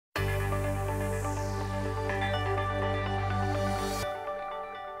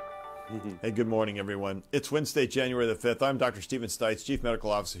Hey, good morning, everyone. It's Wednesday, January the 5th. I'm Dr. Stephen Stites, Chief Medical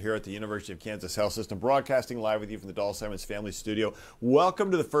Officer here at the University of Kansas Health System, broadcasting live with you from the Dulles Simons Family Studio.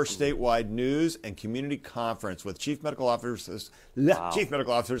 Welcome to the first statewide news and community conference with Chief Medical Officers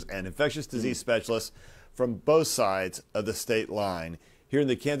and infectious disease specialists from both sides of the state line here in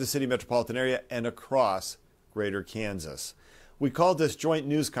the Kansas City metropolitan area and across greater Kansas. We called this joint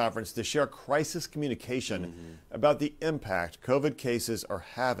news conference to share crisis communication about the impact COVID cases are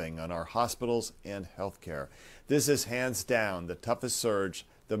having on our hospitals and healthcare. This is hands down the toughest surge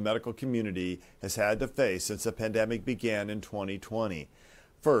the medical community has had to face since the pandemic began in 2020.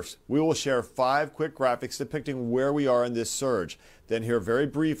 First, we will share 5 quick graphics depicting where we are in this surge, then hear very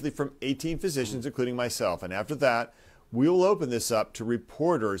briefly from 18 physicians, including myself. And after that, we will open this up to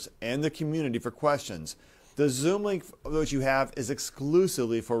reporters and the community for questions. The Zoom link that you have is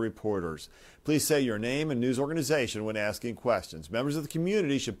exclusively for reporters. Please say your name and news organization when asking questions. Members of the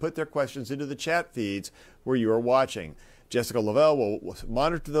community should put their questions into the chat feeds where you are watching. Jessica Lavelle will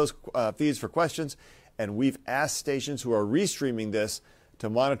monitor those feeds for questions, and we've asked stations who are restreaming this to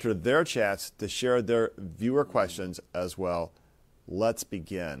monitor their chats to share their viewer questions as well. Let's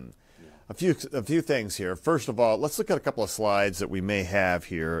begin. A few things here. First of all, let's look at a couple of slides that we may have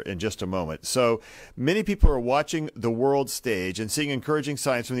here in just a moment. So many people are watching the world stage and seeing encouraging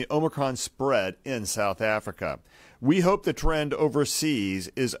signs from the Omicron spread in South Africa. We hope the trend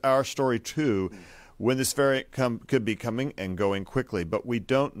overseas is our story too, when this variant could be coming and going quickly, but we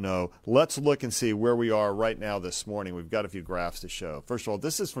don't know. Let's look and see where we are right now this morning. We've got a few graphs to show. First of all,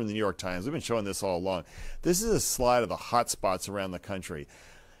 this is from the New York Times. We've been showing this all along. This is a slide of the hot spots around the country.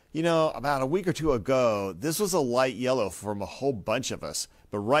 You know, about a week or two ago, this was a light yellow from a whole bunch of us.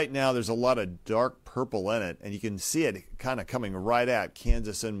 But right now, there's a lot of dark purple in it, and you can see it kind of coming right at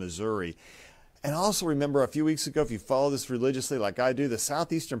Kansas and Missouri. And also remember, a few weeks ago, if you follow this religiously like I do, the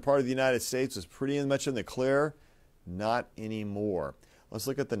southeastern part of the United States was pretty much in the clear. Not anymore. Let's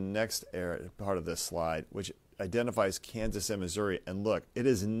look at the next part of this slide, which identifies Kansas and Missouri. And look, it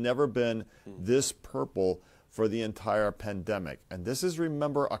has never been this purple for the entire pandemic. And this is,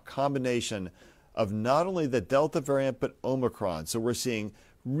 remember, a combination of not only the Delta variant, but Omicron. So we're seeing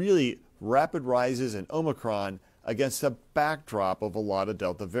really rapid rises in Omicron against a backdrop of a lot of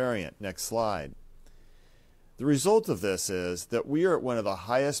Delta variant. Next slide. The result of this is that we are at one of the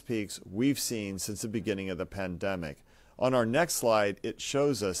highest peaks we've seen since the beginning of the pandemic. On our next slide, it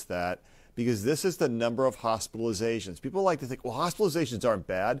shows us that because this is the number of hospitalizations. People like to think, well, hospitalizations aren't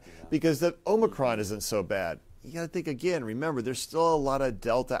bad because the Omicron isn't so bad. You got to think again, remember, there's still a lot of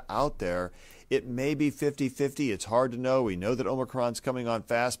Delta out there. It may be 50-50. It's hard to know. We know that Omicron's coming on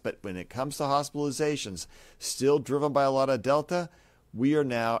fast, but when it comes to hospitalizations, still driven by a lot of Delta, we are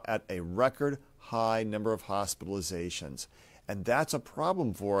now at a record high number of hospitalizations. And that's a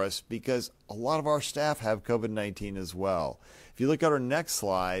problem for us because a lot of our staff have COVID-19 as well. If you look at our next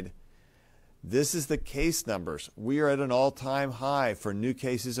slide, this is the case numbers. We are at an all-time high for new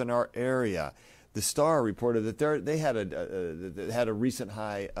cases in our area. The Star reported that they had a recent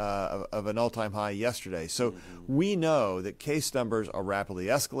high of an all-time high yesterday. So we know that case numbers are rapidly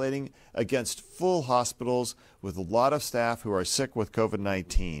escalating against full hospitals with a lot of staff who are sick with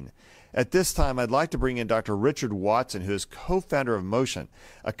COVID-19. At this time, I'd like to bring in Dr. Richard Watson, who is co-founder of Motion,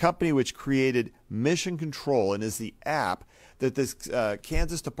 a company which created Mission Control and is the app that this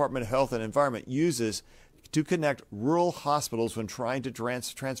Kansas Department of Health and Environment uses to connect rural hospitals when trying to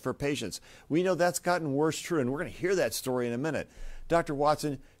transfer patients. We know that's gotten worse true, and we're going to hear that story in a minute. Dr.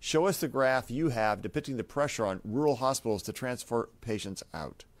 Watson, show us the graph you have depicting the pressure on rural hospitals to transfer patients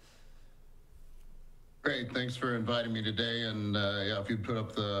out. Great, thanks for inviting me today, and yeah, if you'd put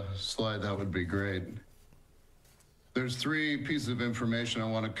up the slide, that would be great. There's 3 pieces of information I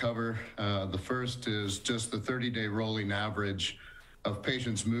want to cover. The first is just the 30-day rolling average of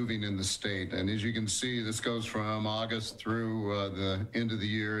patients moving in the state. And as you can see, this goes from August through the end of the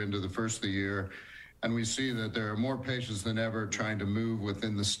year, into the first of the year. And we see that there are more patients than ever trying to move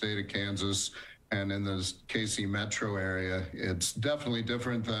within the state of Kansas and in the KC metro area. It's definitely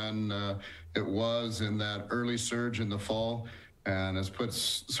different than it was in that early surge in the fall, and has put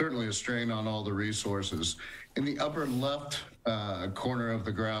certainly a strain on all the resources. In the upper left corner of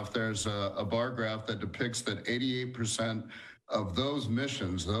the graph, there's a bar graph that depicts that 88% of those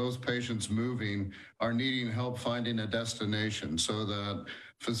missions, those patients moving, are needing help finding a destination, so that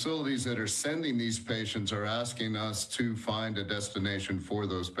facilities that are sending these patients are asking us to find a destination for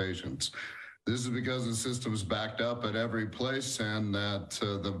those patients. This is because the system's backed up at every place, and that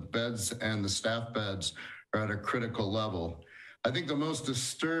the beds and the staff beds are at a critical level. I think the most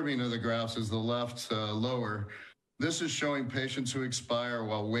disturbing of the graphs is the left lower. This is showing patients who expire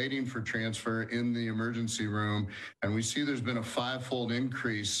while waiting for transfer in the emergency room. And we see there's been a 5-fold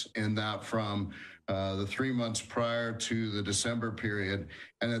increase in that from the 3 months prior to the December period,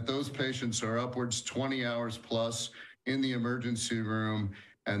 and that those patients are upwards 20 hours plus in the emergency room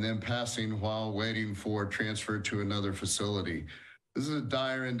and then passing while waiting for transfer to another facility. This is a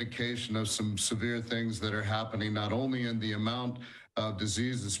dire indication of some severe things that are happening, not only in the amount of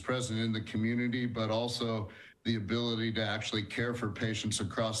disease that's present in the community, but also the ability to actually care for patients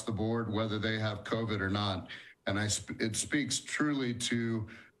across the board, whether they have COVID or not. And it speaks truly to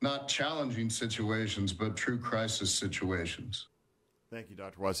not challenging situations, but true crisis situations. Thank you,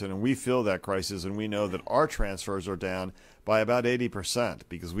 Dr. Watson. And we feel that crisis, and we know that our transfers are down by about 80%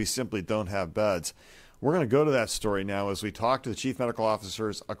 because we simply don't have beds. We're going to go to that story now as we talk to the chief medical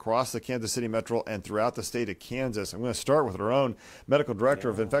officers across the Kansas City Metro and throughout the state of Kansas. I'm going to start with our own medical director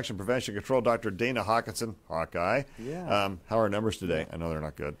of infection prevention control, Dr. Dana Hawkinson. Hawkeye. How are our numbers today? I know they're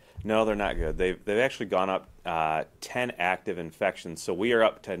not good. No, they're not good. They've actually gone up 10 active infections. So we are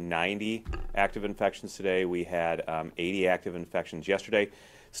up to 90 active infections today. We had 80 active infections yesterday.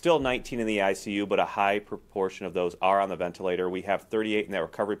 Still 19 in the ICU, but a high proportion of those are on the ventilator. We have 38 in that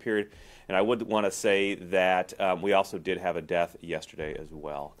recovery period. And I would want to say that we also did have a death yesterday as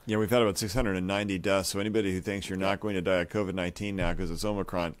well. Yeah, we've had about 690 deaths. So anybody who thinks you're not going to die of COVID-19 now because it's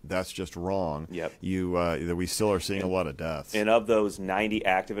Omicron, that's just wrong. Yep. We still are seeing a lot of deaths. And of those 90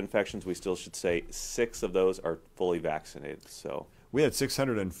 active infections, we still should say 6 of those are fully vaccinated. So we had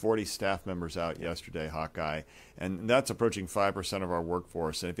 640 staff members out yesterday, Hawkeye, and that's approaching 5% of our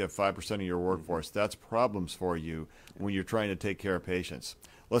workforce. And if you have 5% of your workforce, that's problems for you when you're trying to take care of patients.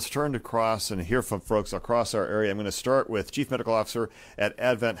 Let's turn across and hear from folks across our area. I'm going to start with Chief Medical Officer at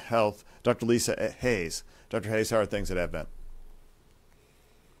Advent Health, Dr. Lisa Hayes. Dr. Hayes, how are things at Advent?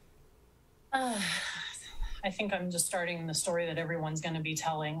 I think I'm just starting the story that everyone's going to be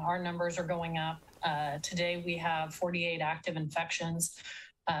telling. Our numbers are going up. Today we have 48 active infections.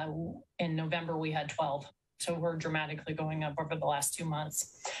 In November we had 12. So we're dramatically going up over the last 2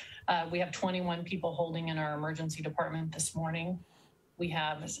 months. We have 21 people holding in our emergency department this morning. We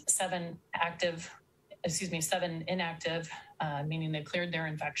have 7 inactive, meaning they cleared their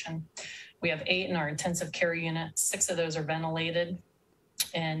infection. We have 8 in our intensive care unit. 6 of those are ventilated.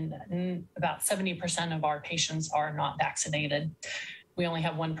 And about 70% of our patients are not vaccinated. We only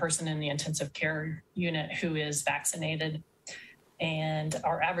have 1 person in the intensive care unit who is vaccinated. And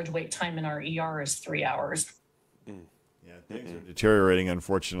our average wait time in our ER is 3 hours. Yeah, things are deteriorating,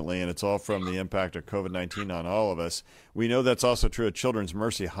 unfortunately, and it's all from the impact of COVID-19 on all of us. We know that's also true at Children's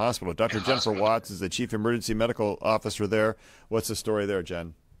Mercy Hospital. Dr. Jennifer Watts is the Chief Emergency Medical Officer there. What's the story there,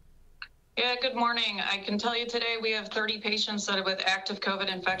 Jen? Yeah, good morning. I can tell you today we have 30 patients that are with active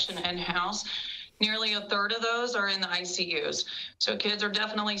COVID infection in-house. Nearly a third of those are in the ICUs. So kids are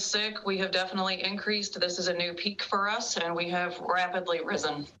definitely sick. We have definitely increased. This is a new peak for us, and we have rapidly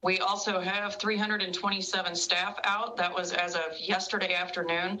risen. We also have 327 staff out. That was as of yesterday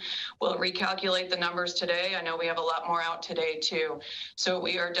afternoon. We'll recalculate the numbers today. I know we have a lot more out today, too. So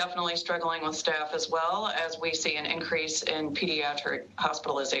we are definitely struggling with staff as well as we see an increase in pediatric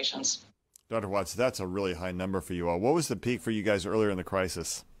hospitalizations. Dr. Watts, that's a really high number for you all. What was the peak for you guys earlier in the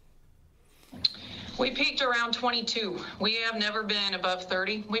crisis? We peaked around 22. We have never been above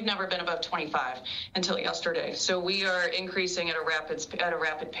 30. We've never been above 25 until yesterday. So we are increasing at a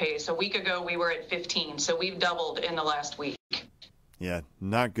rapid pace. A week ago, we were at 15. So we've doubled in the last week. Yeah,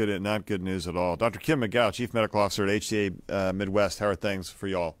 not good news at all. Dr. Kim McGow, Chief Medical Officer at HCA Midwest. How are things for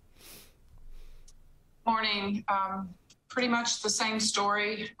y'all? Morning. Pretty much the same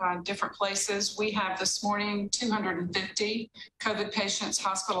story, different places. We have this morning 250 COVID patients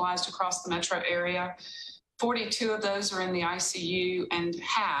hospitalized across the metro area. 42 of those are in the ICU and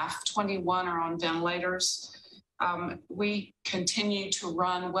 21 are on ventilators. We continue to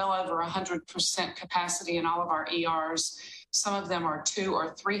run well over 100% capacity in all of our ERs. Some of them are 200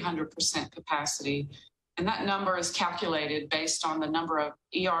 or 300% capacity. And that number is calculated based on the number of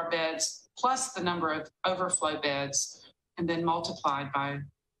ER beds plus the number of overflow beds, and then multiplied by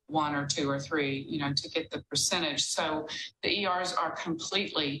 1 or 2 or 3, to get the percentage. So the ERs are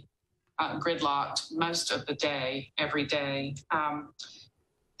completely gridlocked most of the day, every day.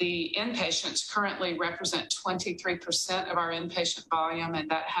 The inpatients currently represent 23% of our inpatient volume,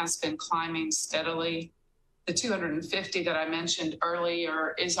 and that has been climbing steadily. The 250 that I mentioned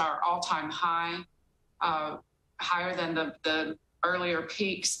earlier is our all-time high, higher than the earlier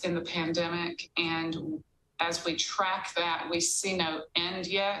peaks in the pandemic. And as we track that, we see no end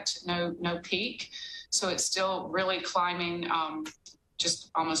yet, no peak. So it's still really climbing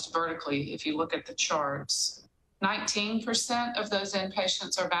just almost vertically if you look at the charts. 19% of those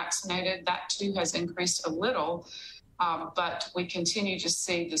inpatients are vaccinated. That too has increased a little, but we continue to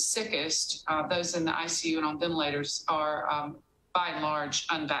see the sickest, those in the ICU and on ventilators, are by and large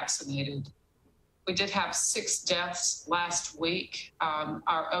unvaccinated. We did have 6 deaths last week.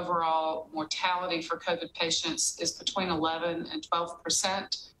 Our overall mortality for COVID patients is between 11 and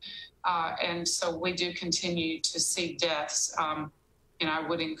 12%. And so we do continue to see deaths. And I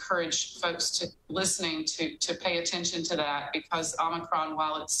would encourage folks listening to pay attention to that, because Omicron,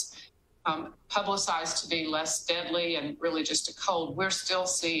 while it's publicized to be less deadly and really just a cold, we're still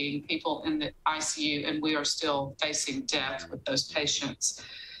seeing people in the ICU, and we are still facing death with those patients.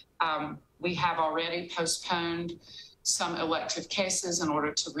 We have already postponed some elective cases in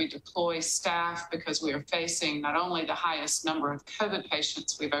order to redeploy staff, because we are facing not only the highest number of COVID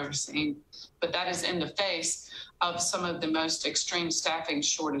patients we've ever seen, but that is in the face of some of the most extreme staffing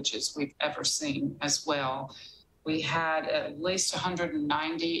shortages we've ever seen as well. We had at least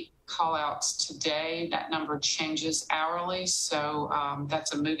 190 call-outs today. That number changes hourly, so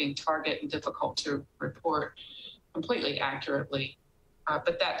that's a moving target and difficult to report completely accurately.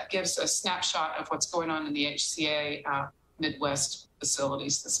 But that gives a snapshot of what's going on in the HCA Midwest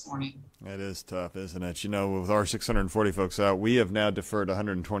facilities this morning. It is tough, isn't it? You know, with our 640 folks out, we have now deferred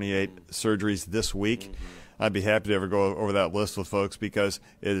 128 surgeries this week. Mm-hmm. I'd be happy to ever go over that list with folks, because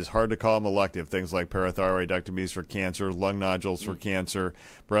it is hard to call them elective. Things like parathyroidectomies for cancer, lung nodules for cancer,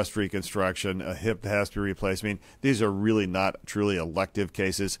 breast reconstruction, a hip that has to be replaced. I mean, these are really not truly elective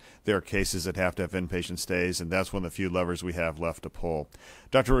cases. They are cases that have to have inpatient stays, and that's one of the few levers we have left to pull.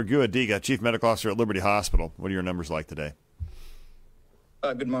 Dr. Raghu Adiga, Chief Medical Officer at Liberty Hospital. What are your numbers like today?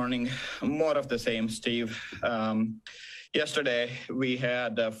 Good morning. More of the same, Steve. Yesterday, we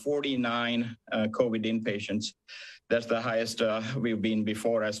had 49 COVID inpatients. That's the highest we've been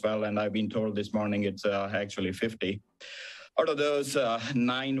before as well, and I've been told this morning it's actually 50. Out of those,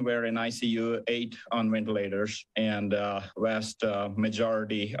 9 were in ICU, 8 on ventilators, and vast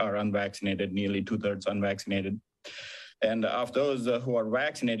majority are unvaccinated, nearly 2/3 unvaccinated. And of those who are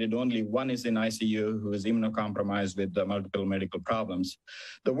vaccinated, only 1 is in ICU who is immunocompromised with multiple medical problems.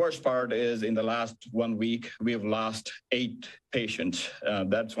 The worst part is in the last 1 week, we've lost 8 patients.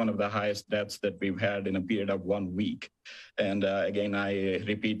 That's one of the highest deaths that we've had in a period of 1 week. And again, I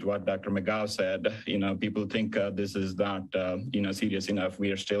repeat what Dr. McGough said. You know, people think this is not, serious enough.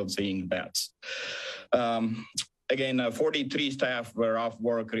 We are still seeing deaths. Again, 43 staff were off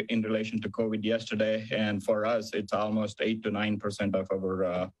work in relation to COVID yesterday, and for us, it's almost 8 to 9% of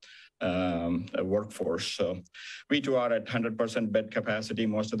our workforce. So we too are at 100% bed capacity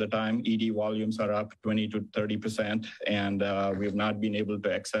most of the time. ED volumes are up 20 to 30%, and we've not been able to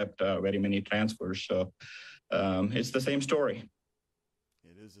accept very many transfers. So it's the same story.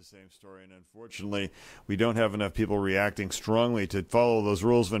 It is the same story, and unfortunately, we don't have enough people reacting strongly to follow those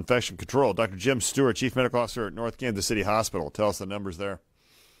rules of infection control. Dr. Jim Stewart, Chief Medical Officer at North Kansas City Hospital. Tell us the numbers there.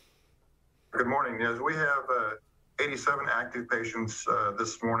 Good morning. Yes, we have 87 active patients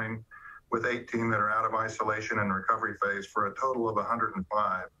this morning, with 18 that are out of isolation and recovery phase, for a total of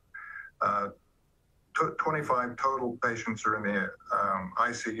 105. 25 total patients are in the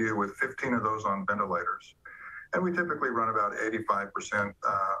ICU, with 15 of those on ventilators. And we typically run about 85%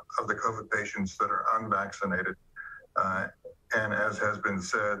 of the COVID patients that are unvaccinated. And as has been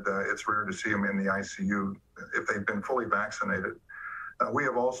said, it's rare to see them in the ICU if they've been fully vaccinated. We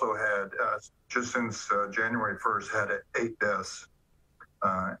have also had, just since January 1st, had 8 deaths.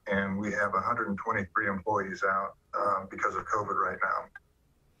 And we have 123 employees out because of COVID right now.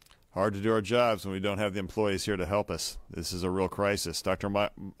 Hard to do our jobs when we don't have the employees here to help us. This is a real crisis. Dr.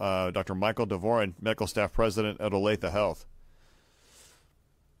 Michael Dvorin, Medical Staff President at Olathe Health.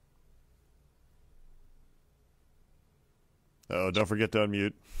 Oh, don't forget to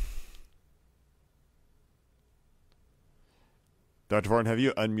unmute. Dr. Dvorin, have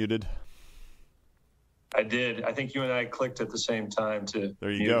you unmuted? I did. I think you and I clicked at the same time to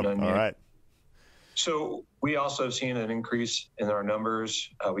There you go. All right. So we also have seen an increase in our numbers.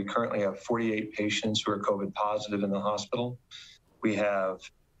 We currently have 48 patients who are COVID positive in the hospital. We have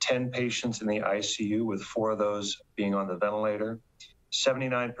 10 patients in the ICU, with 4 of those being on the ventilator.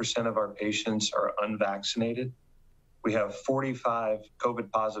 79% of our patients are unvaccinated. We have 45 COVID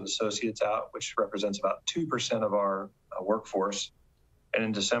positive associates out, which represents about 2% of our workforce. And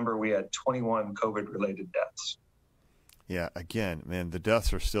in December, we had 21 COVID-related deaths. Yeah, again, man, the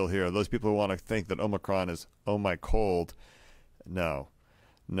deaths are still here. Those people who want to think that Omicron is, oh, my cold, no,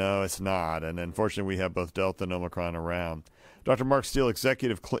 it's not. And unfortunately, we have both Delta and Omicron around. Dr. Mark Steele,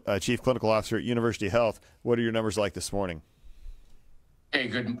 Executive Chief Clinical Officer at University Health, what are your numbers like this morning? Hey,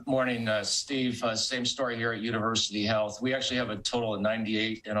 good morning, Steve. Same story here at University Health. We actually have a total of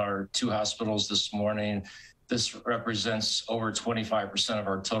 98 in our 2 hospitals this morning. This represents over 25% of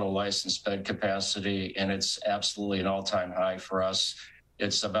our total licensed bed capacity, and it's absolutely an all-time high for us.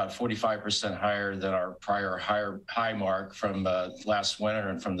 It's about 45% higher than our prior high mark from last winter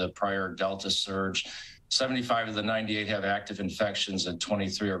and from the prior Delta surge. 75 of the 98 have active infections and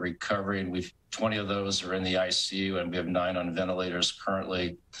 23 are recovering. 20 of those are in the ICU, and we have 9 on ventilators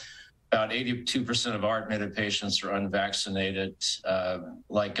currently. About 82% of our admitted patients are unvaccinated.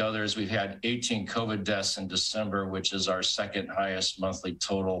 Like others, we've had 18 COVID deaths in December, which is our second highest monthly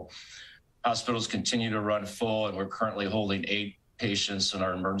total. Hospitals continue to run full, and we're currently holding 8 patients in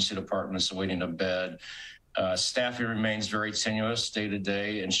our emergency departments awaiting a bed. Staffing remains very tenuous day to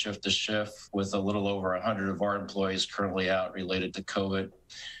day and shift to shift, with a little over 100 of our employees currently out related to COVID.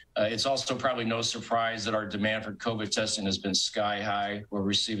 It's also probably no surprise that our demand for COVID testing has been sky high. We're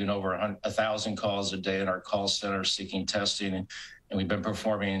receiving over 1,000 calls a day in our call center seeking testing, and we've been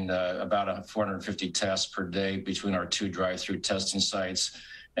performing about 450 tests per day between our 2 drive-through testing sites.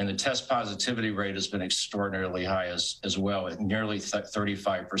 And the test positivity rate has been extraordinarily high as well, at nearly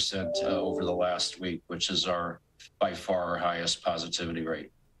 35% over the last week, which is by far our highest positivity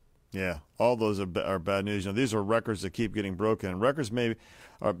rate. Yeah, all those are bad news. These are records that keep getting broken. Records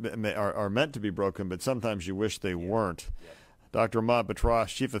are meant to be broken, but sometimes you wish they weren't. Yeah. Dr. Ahmad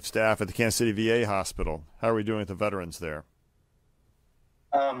Batrash, Chief of Staff at the Kansas City VA Hospital. How are we doing with the veterans there?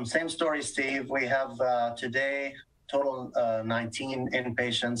 Same story, Steve. We have today total 19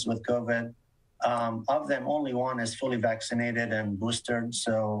 inpatients with COVID. Of them, only 1 is fully vaccinated and boosted,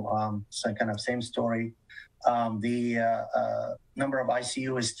 so kind of same story. The number of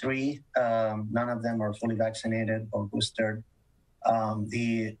ICU is 3. None of them are fully vaccinated or boosted.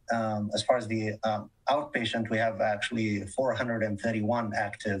 As far as the outpatient, we have actually 431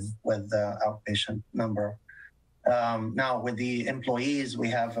 active with the outpatient number. Now, with the employees, we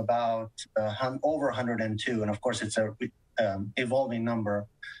have about over 102, and of course, it's a evolving number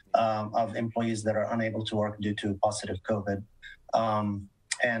of employees that are unable to work due to positive COVID.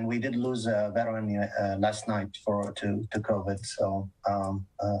 And we did lose a veteran last night to COVID, so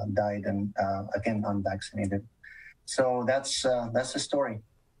died and again unvaccinated. So that's the story.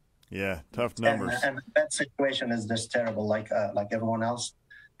 Yeah, tough numbers. And that situation is just terrible, like everyone else.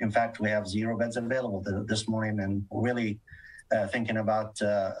 In fact, we have 0 beds available this morning, and really thinking about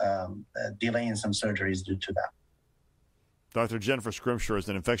delaying some surgeries due to that. Dr. Jennifer Scrimshire is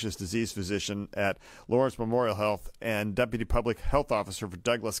an infectious disease physician at Lawrence Memorial Health and Deputy Public Health Officer for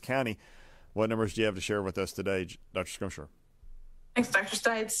Douglas County. What numbers do you have to share with us today, Dr. Scrimshire? Thanks, Dr.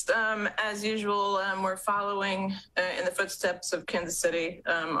 Stites. As usual, we're following in the footsteps of Kansas City.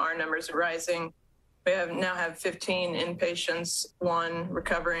 Our numbers are rising. We now have 15 inpatients, 1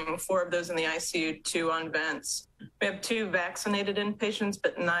 recovering, 4 of those in the ICU, 2 on vents. We have 2 vaccinated inpatients,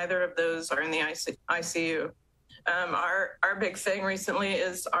 but neither of those are in the ICU. Our big thing recently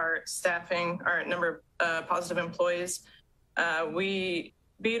is our staffing, our number of positive employees. We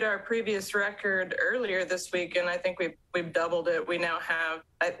beat our previous record earlier this week, and I think we've doubled it. We now have,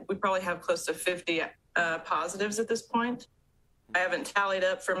 we probably have close to 50 positives at this point. I haven't tallied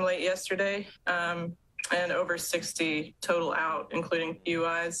up from late yesterday, and over 60 total out, including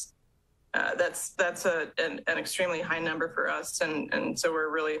PUIs. That's an extremely high number for us, and so we're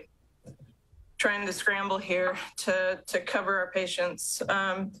really trying to scramble here to cover our patients.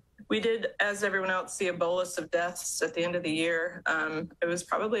 We did, as everyone else, see a bolus of deaths at the end of the year. It was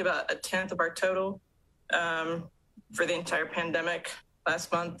probably about 1/10 of our total for the entire pandemic last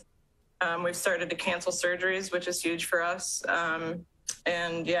month. We've started to cancel surgeries, which is huge for us.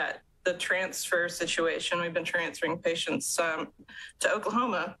 And yeah, the transfer situation, we've been transferring patients to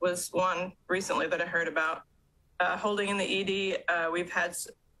Oklahoma was one recently that I heard about. Holding in the ED, we've had,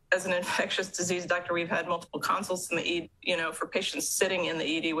 as an infectious disease doctor, we've had multiple consults in the ED, for patients sitting in the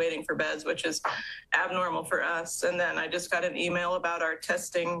ED waiting for beds, which is abnormal for us. And then I just got an email about our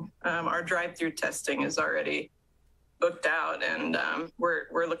testing. Our drive-through testing is already booked out, and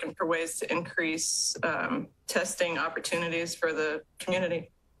we're looking for ways to increase testing opportunities for the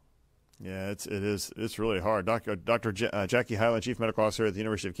community. Yeah, it's really hard. Dr. Jackie Hyland, Chief Medical Officer at the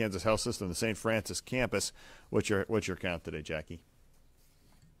University of Kansas Health System, the St. Francis campus. What's your count today, Jackie?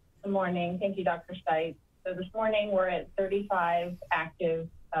 Good morning. Thank you, Dr. Stites. So this morning we're at 35 active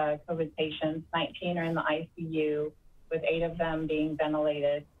COVID patients. 19 are in the ICU, with 8 of them being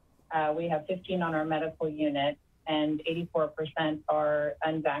ventilated. We have 15 on our medical unit, and 84% are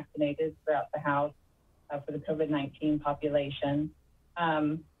unvaccinated throughout the house for the COVID-19 population.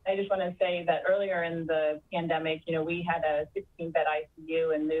 I just want to say that earlier in the pandemic, we had a 16-bed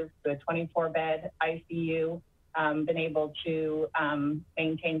ICU and moved to a 24-bed ICU, been able to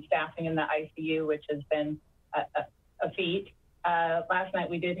maintain staffing in the ICU, which has been a feat. Last night,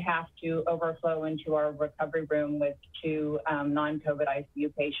 we did have to overflow into our recovery room with 2 non-COVID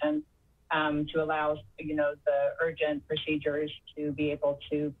ICU patients to allow, the urgent procedures to be able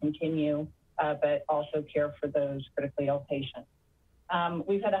to continue, but also care for those critically ill patients.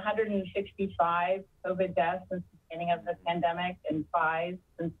 We've had 165 COVID deaths since the beginning of the pandemic and 5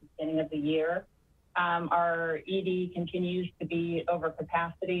 since the beginning of the year. Our ED continues to be over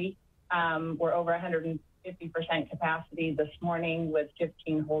capacity. We're over 150% capacity this morning with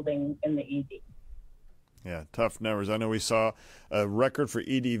 15 holding in the ED. Yeah, tough numbers. I know we saw a record for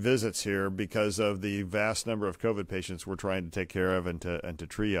ED visits here because of the vast number of COVID patients we're trying to take care of and to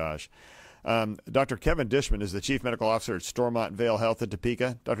triage. Dr. Kevin Dishman is the Chief Medical Officer at Stormont Vail Health in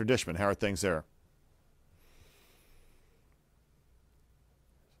Topeka. Dr. Dishman, how are things there?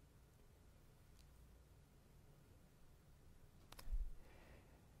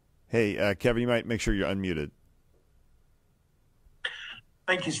 Hey, Kevin, you might make sure you're unmuted.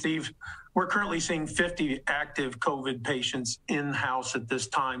 Thank you, Steve. We're currently seeing 50 active COVID patients in-house at this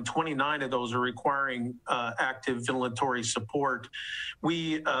time. 29 of those are requiring active ventilatory support.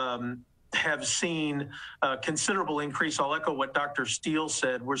 We have seen a considerable increase. I'll echo what Dr. Steele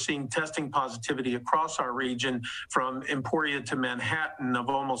said. We're seeing testing positivity across our region from Emporia to Manhattan of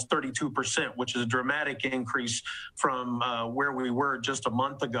almost 32%, which is a dramatic increase from where we were just a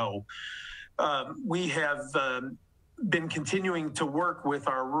month ago. We have been continuing to work with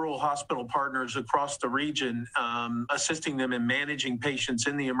our rural hospital partners across the region, assisting them in managing patients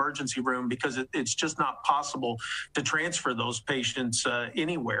in the emergency room because it's just not possible to transfer those patients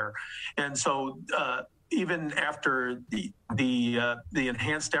anywhere. And so even after the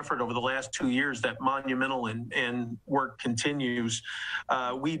enhanced effort over the last 2 years, that monumental and work continues.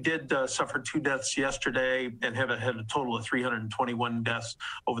 We did suffer 2 deaths yesterday and have had a total of 321 deaths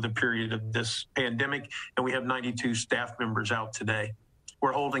over the period of this pandemic, and we have 92 staff members out today.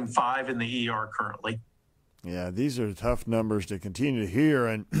 We're holding 5 in the ER currently. Yeah, these are tough numbers to continue to hear,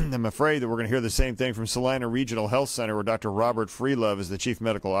 and I'm afraid that we're going to hear the same thing from Salina Regional Health Center, where Dr. Robert Freelove is the Chief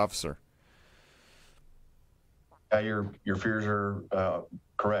Medical Officer. Your fears are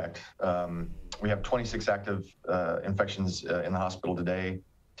correct. We have 26 active infections in the hospital today.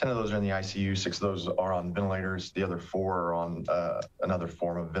 10 of those are in the ICU, 6 of those are on ventilators. The other 4 are on another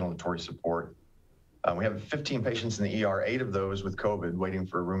form of ventilatory support. We have 15 patients in the ER, 8 of those with COVID waiting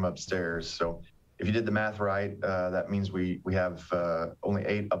for a room upstairs. So if you did the math right, that means we have only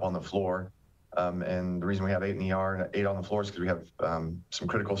 8 up on the floor. And the reason we have 8 in the ER and 8 on the floor is because we have some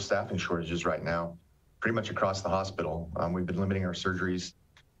critical staffing shortages right now, pretty much across the hospital. We've been limiting our surgeries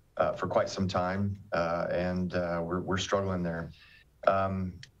for quite some time, and we're struggling there.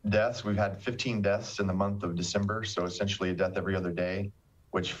 Deaths, we've had 15 deaths in the month of December, so essentially a death every other day,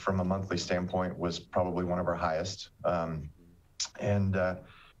 which from a monthly standpoint was probably one of our highest.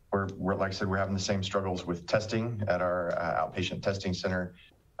 We're like I said, we're having the same struggles with testing at our outpatient testing center.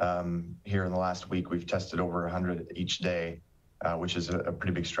 Here in the last week, we've tested over 100 each day, which is a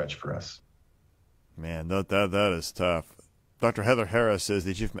pretty big stretch for us. Man, that is tough. Dr. Heather Harris is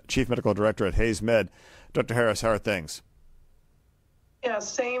the Chief Medical Director at Hayes Med. Dr. Harris, how are things? Yeah,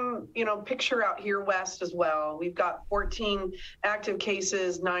 same, picture out here west as well. We've got 14 active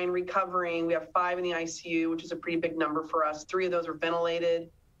cases, 9 recovering. We have 5 in the ICU, which is a pretty big number for us. 3 of those are ventilated.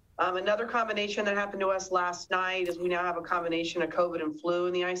 Another combination that happened to us last night is we now have a combination of COVID and flu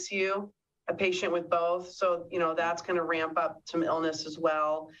in the ICU, a patient with both. So, that's going to ramp up some illness as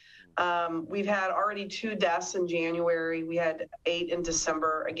well. We've had already 2 deaths in January. We had 8 in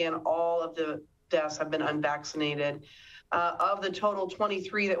December. Again, all of the deaths have been unvaccinated. Of the total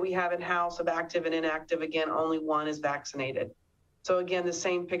 23 that we have in-house of active and inactive, again, only 1 is vaccinated. So again, the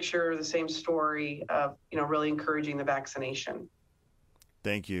same picture, the same story of, really encouraging the vaccination.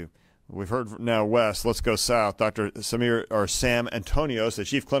 Thank you. We've heard now west. Let's go south. Dr. Sam Antonios, the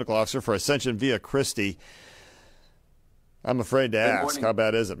Chief Clinical Officer for Ascension Via Christi. I'm afraid to ask, how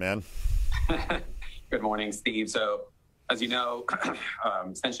bad is it, man? Good morning, Steve. So, as you know,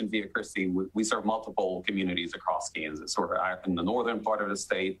 Ascension Via Christi, we serve multiple communities across Kansas. We're in the northern part of the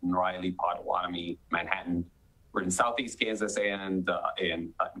state, in Riley, Potawatomi, Manhattan. We're in southeast Kansas and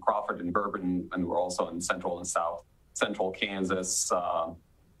in Crawford and Bourbon, and we're also in central and south central Kansas.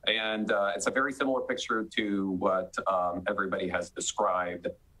 It's a very similar picture to what everybody has described.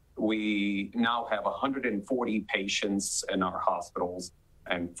 We now have 140 patients in our hospitals,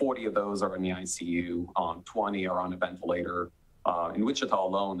 and 40 of those are in the ICU. 20 are on a ventilator. In Wichita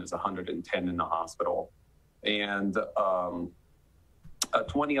alone, there's 110 in the hospital. And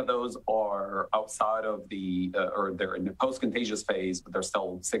 20 of those are outside of the, or they're in the post-contagious phase, but they're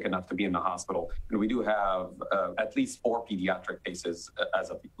still sick enough to be in the hospital. And we do have at least 4 pediatric cases as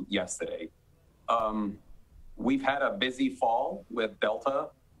of yesterday. We've had a busy fall with Delta,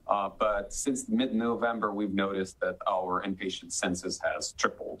 but since mid-November, we've noticed that our inpatient census has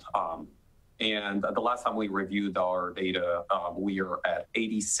tripled. And the last time we reviewed our data, we are at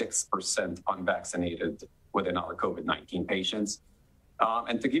 86% unvaccinated within our COVID-19 patients.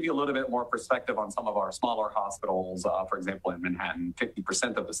 And to give you a little bit more perspective on some of our smaller hospitals, for example, in Manhattan,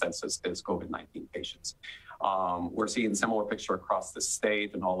 50% of the census is COVID-19 patients. We're seeing a similar picture across the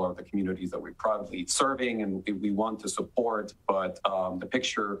state and all of the communities that we're proudly serving and we want to support, but the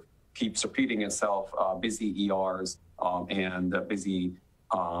picture keeps repeating itself, busy ERs and busy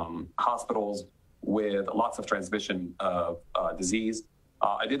hospitals with lots of transmission of disease.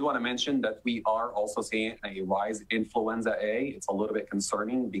 I did want to mention that we are also seeing a rise in influenza A. It's a little bit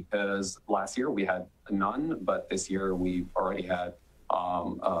concerning because last year we had none, but this year we've already had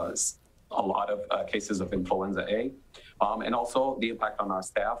a lot of cases of influenza A. And also the impact on our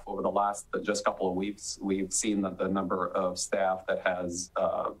staff over the last just couple of weeks. We've seen that the number of staff that has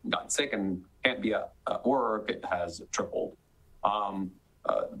gotten sick and can't be at work, it has tripled.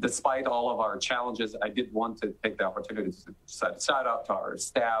 Despite all of our challenges, I did want to take the opportunity to shout out to our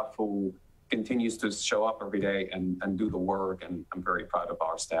staff who continues to show up every day and do the work. And I'm very proud of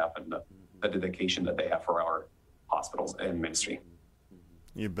our staff and the dedication that they have for our hospitals and ministry.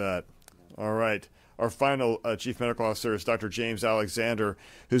 You bet. All right. Our final Chief Medical Officer is Dr. James Alexander,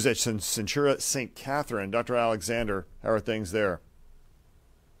 who's at Centura St. Catherine. Dr. Alexander, how are things there?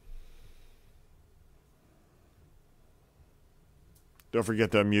 Don't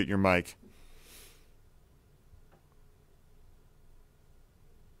forget to unmute your mic.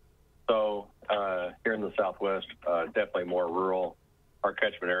 So here in the Southwest, definitely more rural. Our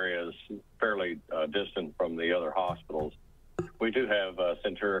catchment area is fairly distant from the other hospitals. We do have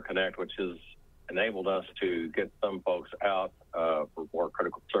Centura Connect, which has enabled us to get some folks out for more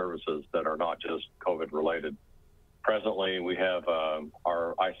critical services that are not just COVID related. Presently, we have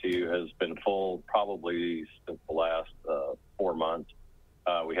our ICU has been full probably since the last 4 months.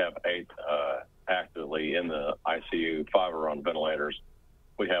 We have 8 actively in the ICU, 5 are on ventilators.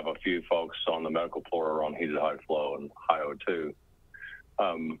 We have a few folks on the medical floor on heated high flow and high O2.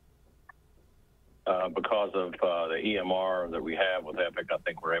 Because of the EMR that we have with Epic, I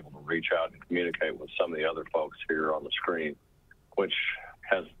think we're able to reach out and communicate with some of the other folks here on the screen, which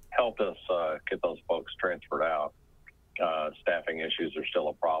has helped us get those folks transferred out. Staffing issues are still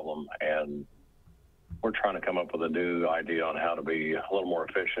a problem, and we're trying to come up with a new idea on how to be a little more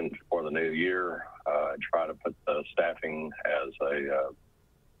efficient for the new year, and try to put the staffing as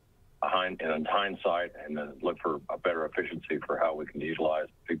in hindsight and then look for a better efficiency for how we can utilize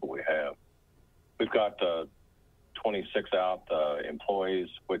the people we have. We've got 26 out employees,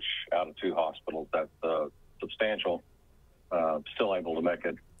 which out of 2 hospitals, that's substantial. Still able to make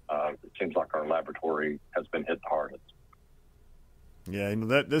it. It seems like our laboratory has been hit the hardest. Yeah, you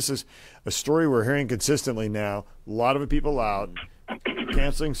know, this is a story we're hearing consistently now. A lot of people out,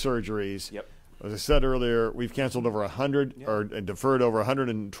 canceling surgeries. Yep. As I said earlier, we've canceled over 100 or deferred over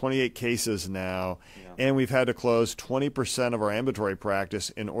 128 cases now, and we've had to close 20% of our ambulatory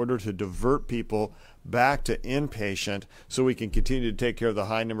practice in order to divert people back to inpatient so we can continue to take care of the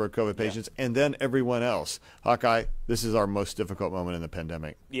high number of COVID patients and then everyone else. Hawkeye, this is our most difficult moment in the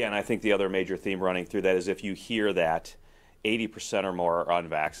pandemic. Yeah, and I think the other major theme running through that is if you hear that 80% or more are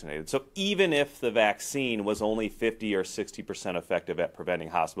unvaccinated. So even if the vaccine was only 50 or 60% effective at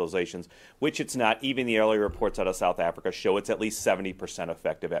preventing hospitalizations, which it's not, even the early reports out of South Africa show it's at least 70%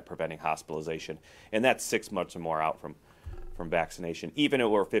 effective at preventing hospitalization. And that's 6 months or more out from vaccination. Even if it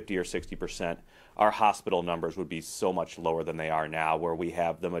were 50 or 60%, our hospital numbers would be so much lower than they are now, where we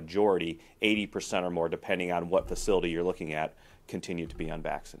have the majority, 80% or more, depending on what facility you're looking at, continue to be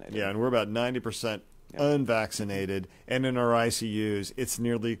unvaccinated. Yeah, and we're about 90% unvaccinated, and in our ICUs, it's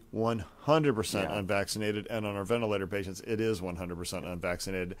nearly 100% unvaccinated, and on our ventilator patients, it is 100%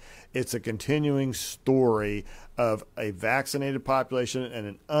 unvaccinated. It's a continuing story of a vaccinated population and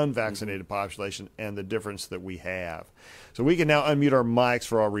an unvaccinated population and the difference that we have. So we can now unmute our mics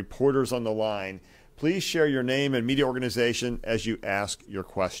for our reporters on the line. Please share your name and media organization as you ask your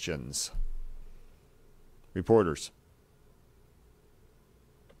questions. Reporters.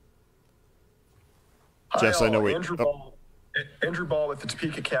 Jess, I know Andrew Ball with the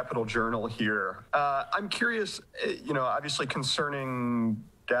Topeka Capital Journal here. I'm curious, obviously concerning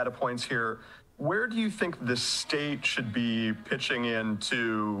data points here. where do you think the state should be pitching in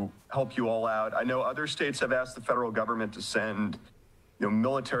to help you all out? I know other states have asked the federal government to send,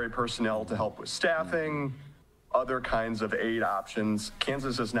 military personnel to help with staffing, other kinds of aid options.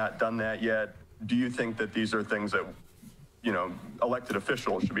 Kansas has not done that yet. Do you think that these are things that, elected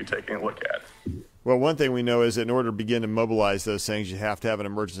officials should be taking a look at? Well, one thing we know is that in order to begin to mobilize those things, you have to have an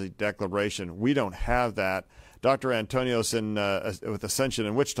emergency declaration. We don't have that. Dr. Antonios with Ascension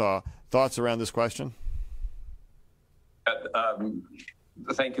in Wichita, thoughts around this question?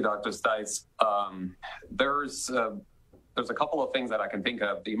 Thank you, Dr. Stites. There's a couple of things that I can think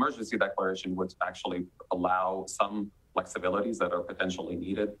of. The emergency declaration would actually allow some flexibilities that are potentially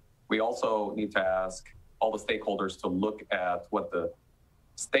needed. We also need to ask all the stakeholders to look at what the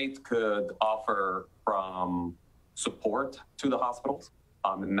state could offer from support to the hospitals.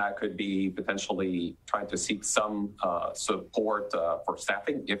 And that could be potentially trying to seek some support for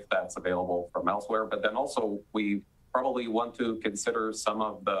staffing if that's available from elsewhere. But then also we probably want to consider some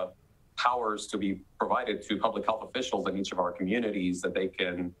of the powers to be provided to public health officials in each of our communities that they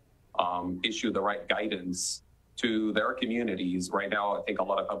can issue the right guidance to their communities. Right now, I think a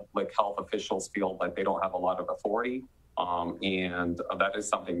lot of public health officials feel like they don't have a lot of authority. And that is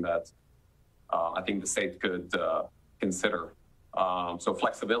something that I think the state could consider. So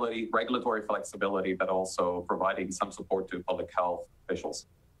flexibility, regulatory flexibility, but also providing some support to public health officials.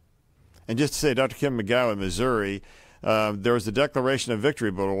 And just to say, Dr. Kim McGowan, Missouri, there was a declaration of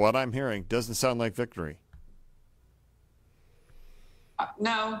victory, but what I'm hearing doesn't sound like victory.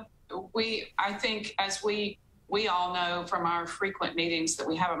 No, I think as we all know from our frequent meetings that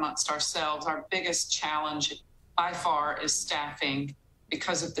we have amongst ourselves, our biggest challenge by far is staffing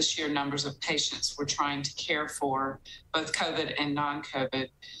because of the sheer numbers of patients we're trying to care for, both COVID and non-COVID.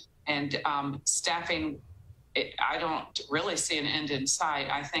 And staffing, I don't really see an end in sight.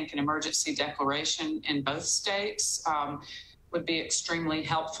 I think an emergency declaration in both states would be extremely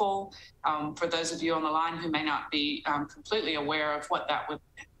helpful. For those of you on the line who may not be completely aware of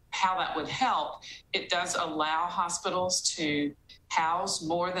how that would help, it does allow hospitals to house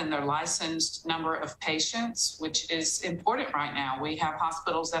more than their licensed number of patients, which is important right now. We have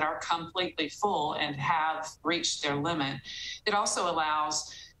hospitals that are completely full and have reached their limit. It also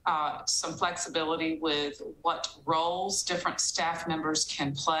allows some flexibility with what roles different staff members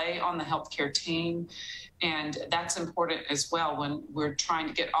can play on the healthcare team. And that's important as well when we're trying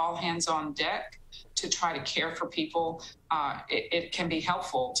to get all hands on deck to try to care for people. It can be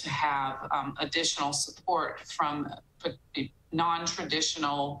helpful to have additional support from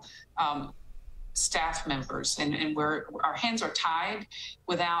non-traditional staff members, and our hands are tied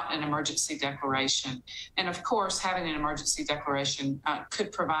without an emergency declaration. And of course, having an emergency declaration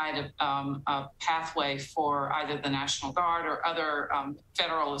could provide a pathway for either the National Guard or other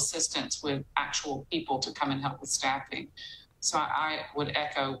federal assistance with actual people to come and help with staffing. So I would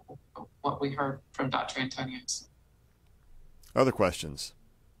echo what we heard from Dr. Antonios. Other questions?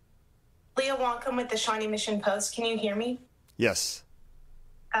 Leah Wonkum with the Shawnee Mission Post. Can you hear me? Yes.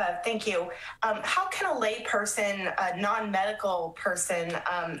 Thank you. How can a lay person, a non-medical person,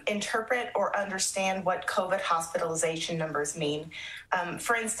 interpret or understand what COVID hospitalization numbers mean?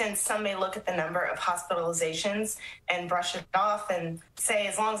 For instance, some may look at the number of hospitalizations and brush it off and say,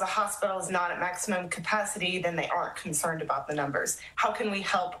 as long as a hospital is not at maximum capacity, then they aren't concerned about the numbers. How can we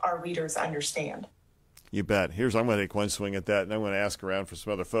help our readers understand? You bet. I'm going to take one swing at that, and I'm going to ask around for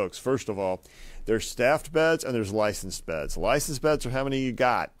some other folks. First of all, there's staffed beds and there's licensed beds. Licensed beds are how many you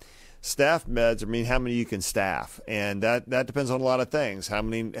got. Staffed beds mean how many you can staff, and that depends on a lot of things. How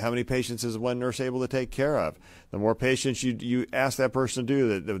many patients is one nurse able to take care of? The more patients you ask that person to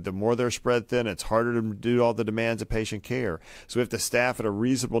do, the more they're spread thin. It's harder to do all the demands of patient care. So we have to staff at a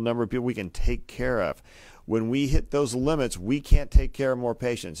reasonable number of people we can take care of. When we hit those limits, we can't take care of more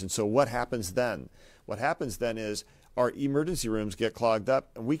patients. And so what happens then? What happens then is our emergency rooms get clogged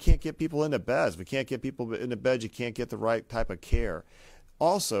up, and we can't get people into beds. We can't get people into beds. You can't get the right type of care.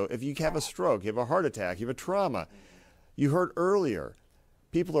 Also, if you have a stroke, you have a heart attack, you have a trauma, you heard earlier,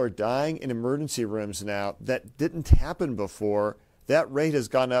 people are dying in emergency rooms now that didn't happen before. That rate has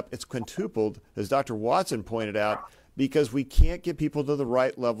gone up. It's quintupled, as Dr. Watson pointed out, because we can't get people to the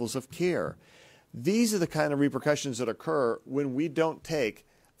right levels of care. These are the kind of repercussions that occur when we don't take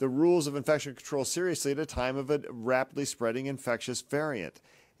the rules of infection control seriously at a time of a rapidly spreading infectious variant.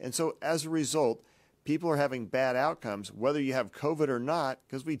 And so as a result, people are having bad outcomes, whether you have COVID or not,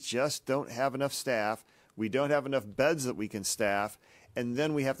 because we just don't have enough staff. We don't have enough beds that we can staff. And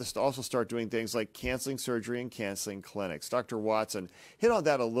then we have to also start doing things like canceling surgery and canceling clinics. Dr. Watson, hit on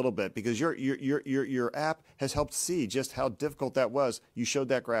that a little bit, because your app has helped see just how difficult that was. You showed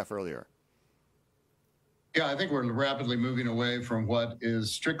that graph earlier. Yeah, I think we're rapidly moving away from what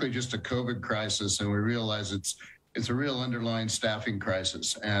is strictly just a COVID crisis, and we realize it's a real underlying staffing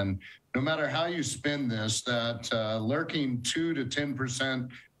crisis. And no matter how you spin this, that lurking 2 to 10%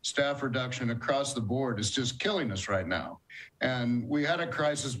 staff reduction across the board is just killing us right now. And we had a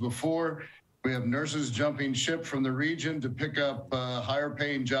crisis before. We have nurses jumping ship from the region to pick up higher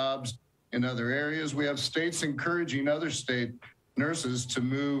paying jobs in other areas. We have states encouraging other state nurses to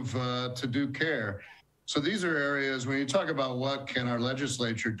move to do care. So these are areas, when you talk about what can our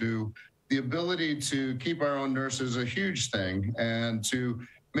legislature do, the ability to keep our own nurses is a huge thing, and to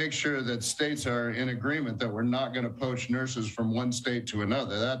make sure that states are in agreement that we're not going to poach nurses from one state to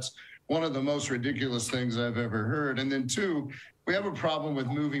another. That's one of the most ridiculous things I've ever heard. And then two, we have a problem with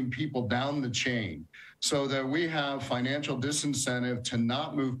moving people down the chain so that we have financial disincentive to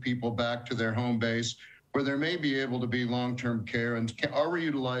not move people back to their home base where there may be able to be long-term care. And are we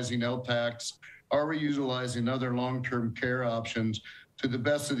utilizing LTACs? Are we utilizing other long-term care options to the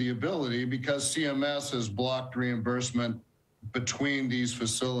best of the ability? Because CMS has blocked reimbursement between these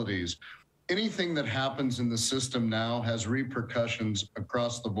facilities. Anything that happens in the system now has repercussions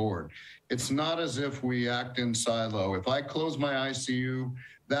across the board. It's not as if we act in silo. If I close my ICU,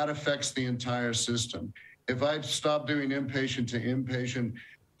 that affects the entire system. If I stop doing inpatient to inpatient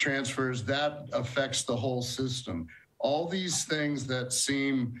transfers, that affects the whole system. All these things that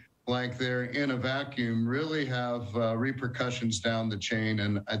seem like they're in a vacuum really have repercussions down the chain.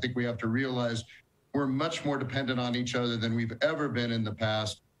 And I think we have to realize we're much more dependent on each other than we've ever been in the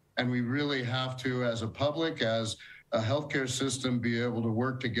past. And we really have to, as a public, as a healthcare system, be able to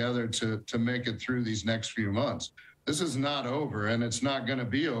work together to make it through these next few months. This is not over, and it's not going to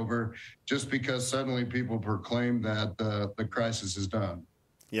be over just because suddenly people proclaim that the crisis is done.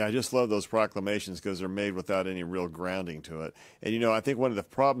 Yeah, I just love those proclamations because they're made without any real grounding to it. And, you know, I think one of the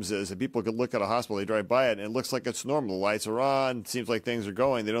problems is that people could look at a hospital, they drive by it, and it looks like it's normal. The lights are on, it seems like things are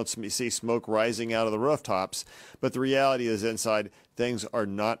going. They don't see smoke rising out of the rooftops. But the reality is inside, things are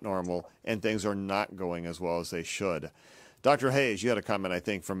not normal, and things are not going as well as they should. Dr. Hayes, you had a comment, I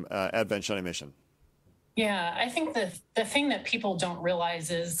think, from Advent Shunning Mission. Yeah, I think the thing that people don't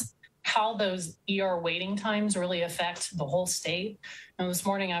realize is how those ER waiting times really affect the whole state. And this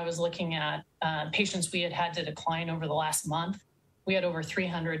morning I was looking at patients we had to decline over the last month. We had over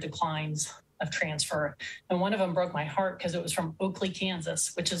 300 declines of transfer. And one of them broke my heart because it was from Oakley,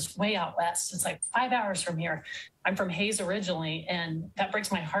 Kansas, which is way out west. It's like 5 hours from here. I'm from Hayes originally, and that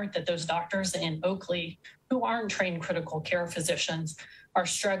breaks my heart that those doctors in Oakley who aren't trained critical care physicians are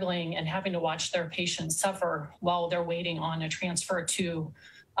struggling and having to watch their patients suffer while they're waiting on a transfer to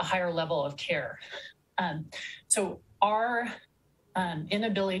a higher level of care. So our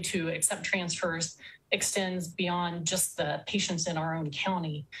inability to accept transfers extends beyond just the patients in our own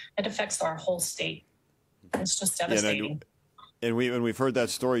county. It affects our whole state. It's just devastating. And we've heard that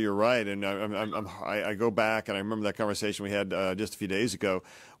story. You're right, and I go back and I remember that conversation we had just a few days ago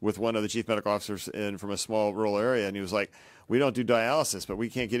with one of the chief medical officers from a small rural area, and he was like, "We don't do dialysis, but we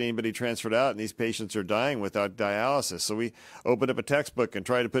can't get anybody transferred out, and these patients are dying without dialysis. So we opened up a textbook and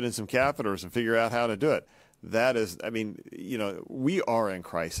tried to put in some catheters and figure out how to do it." That is, I mean, you know, we are in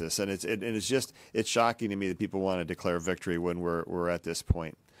crisis, and it's shocking to me that people want to declare victory when we're at this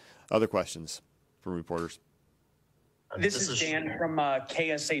point. Other questions from reporters? This is Dan from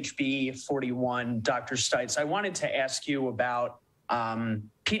KSHB 41, Dr. Stites. I wanted to ask you about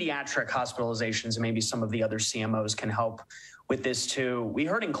pediatric hospitalizations, and maybe some of the other CMOs can help with this too. We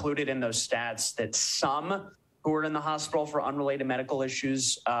heard included in those stats that some who were in the hospital for unrelated medical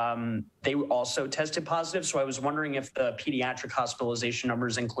issues, they also tested positive. So I was wondering if the pediatric hospitalization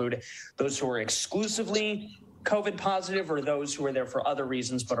numbers include those who are exclusively COVID positive or those who are there for other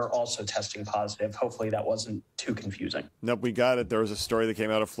reasons but are also testing positive. Hopefully that wasn't too confusing. Nope, we got it. There was a story that came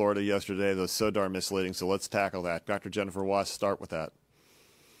out of Florida yesterday that was so darn misleading, so let's tackle that. Dr. Jennifer Wass, start with that.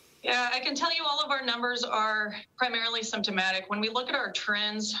 Yeah, I can tell you all of our numbers are primarily symptomatic. When we look at our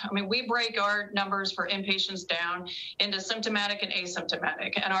trends, I mean, we break our numbers for inpatients down into symptomatic and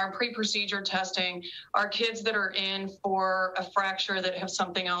asymptomatic. And our pre-procedure testing, our kids that are in for a fracture that have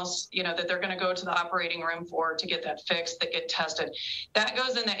something else, you know, that they're going to go to the operating room for to get that fixed, that get tested, that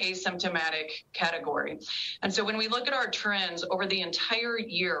goes in the asymptomatic category. And so when we look at our trends over the entire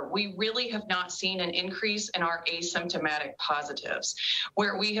year, we really have not seen an increase in our asymptomatic positives.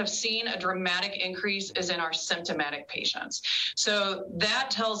 Where we have seen a dramatic increase is in our symptomatic patients. So that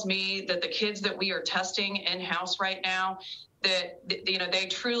tells me that the kids that we are testing in-house right now, that, you know, they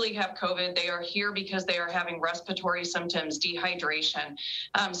truly have COVID. They are here because they are having respiratory symptoms, dehydration,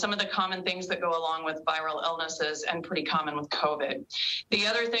 some of the common things that go along with viral illnesses and pretty common with COVID. The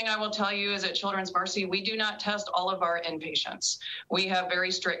other thing I will tell you is at Children's Mercy, we do not test all of our inpatients. We have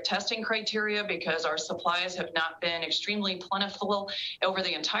very strict testing criteria because our supplies have not been extremely plentiful over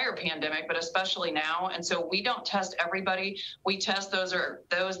the entire pandemic, but especially now. And so we don't test everybody. We test those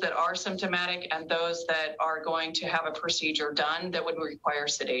that are symptomatic and those that are going to have a procedure done that would require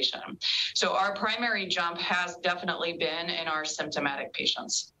sedation. So our primary jump has definitely been in our symptomatic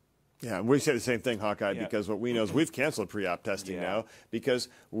patients. Yeah, we say the same thing, Hawkeye, because what we know is we've canceled pre-op testing now because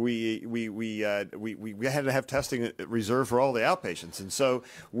we had to have testing reserved for all the outpatients, and so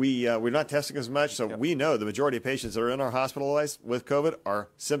we're not testing as much. So we know the majority of patients that are in our hospitalized with COVID are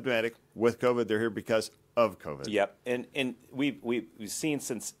symptomatic with COVID. They're here because of COVID. Yep, and we've seen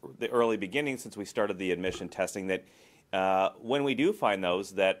since the early beginning, since we started the admission testing, that when we do find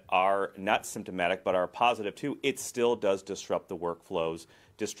those that are not symptomatic but are positive too, it still does disrupt the workflows,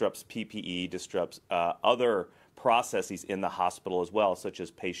 disrupts PPE, disrupts other processes in the hospital as well, such as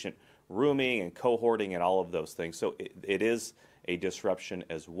patient rooming and cohorting and all of those things. So it is a disruption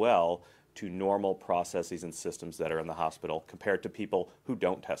as well to normal processes and systems that are in the hospital compared to people who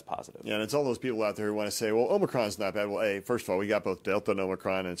don't test positive. Yeah, and it's all those people out there who want to say, well, Omicron's not bad. Well, first of all, we got both Delta and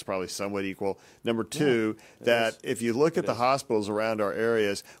Omicron, and it's probably somewhat equal. Number two, that if you look at the hospitals around our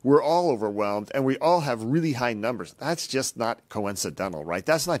areas, we're all overwhelmed, and we all have really high numbers. That's just not coincidental, right?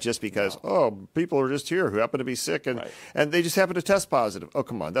 That's not just because, people are just here who happen to be sick, and they just happen to test positive. Oh,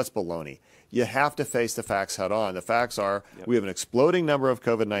 come on, that's baloney. You have to face the facts head on. The facts are we have an exploding number of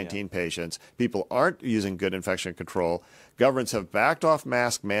COVID-19 patients. People aren't using good infection control. Governments have backed off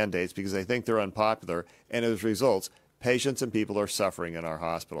mask mandates because they think they're unpopular. And as a result, patients and people are suffering in our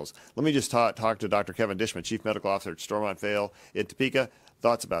hospitals. Let me just talk to Dr. Kevin Dishman, Chief Medical Officer at Stormont Vail in Topeka.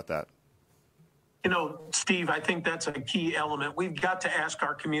 Thoughts about that? You know, Steve, I think that's a key element. We've got to ask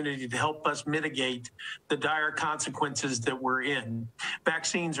our community to help us mitigate the dire consequences that we're in.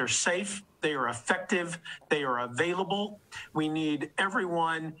 Vaccines are safe, they are effective, they are available. We need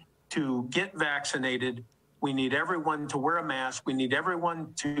everyone to get vaccinated. We need everyone to wear a mask. We need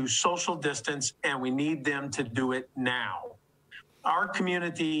everyone to social distance, and we need them to do it now. Our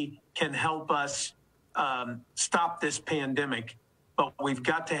community can help us stop this pandemic. But we've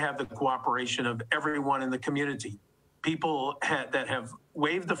got to have the cooperation of everyone in the community. People that have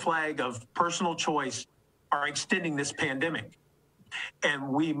waved the flag of personal choice are extending this pandemic. And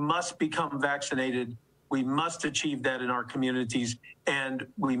we must become vaccinated. We must achieve that in our communities. And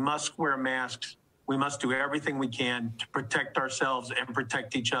we must wear masks. We must do everything we can to protect ourselves and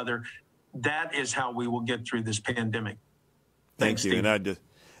protect each other. That is how we will get through this pandemic. Thank you. Steve.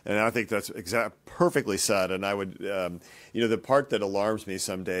 And I think that's perfectly said. And I would, the part that alarms me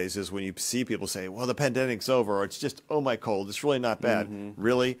some days is when you see people say, well, the pandemic's over, or it's just, oh, my cold. It's really not bad.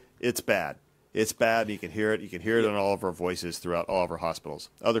 Really, it's bad. It's bad. You can hear it. You can hear it in all of our voices throughout all of our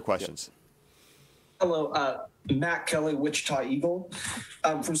hospitals. Other questions? Hello, Matt Kelly, Wichita Eagle.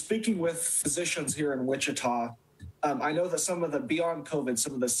 From speaking with physicians here in Wichita, I know that some of the beyond COVID,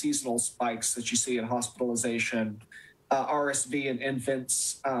 some of the seasonal spikes that you see in hospitalization, RSV in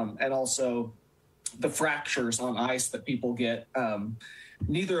infants, and also the fractures on ice that people get.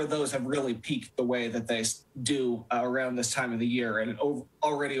 Neither of those have really peaked the way that they do around this time of the year, and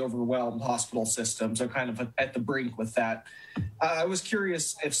already overwhelmed hospital systems are kind of at the brink with that. I was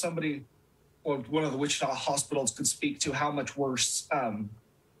curious if somebody, or one of the Wichita hospitals, could speak to how much worse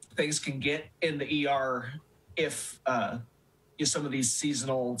things can get in the ER if some of these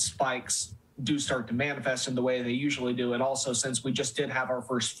seasonal spikes do start to manifest in the way they usually do. And also, since we just did have our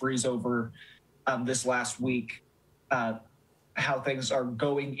first freeze over this last week, how things are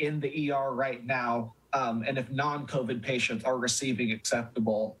going in the ER right now, and if non-COVID patients are receiving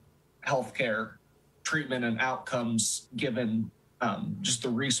acceptable healthcare treatment and outcomes given just the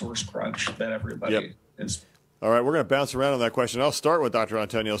resource crunch that everybody is. All right, we're going to bounce around on that question. I'll start with Dr.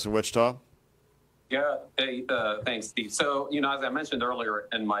 Antonios in Wichita. Yeah, hey, thanks, Steve. So, as I mentioned earlier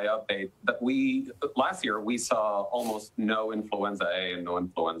in my update, that last year we saw almost no influenza A and no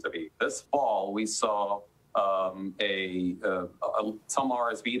influenza B. This fall we saw some RSV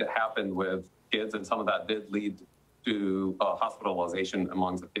that happened with kids, and some of that did lead to hospitalization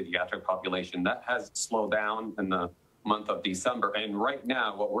amongst the pediatric population. That has slowed down in the month of December. And right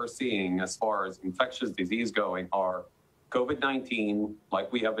now, what we're seeing as far as infectious disease going are COVID-19,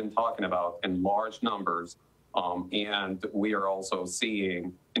 like we have been talking about, in large numbers. And we are also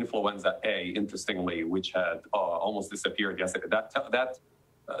seeing influenza A, interestingly, which had almost disappeared yesterday. That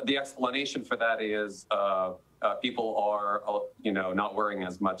the explanation for that is people are, not wearing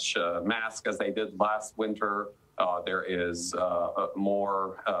as much mask as they did last winter. There is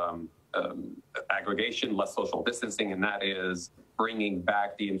more aggregation, less social distancing, and that is bringing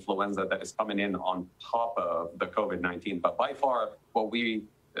back the influenza that is coming in on top of the COVID-19. But by far, what we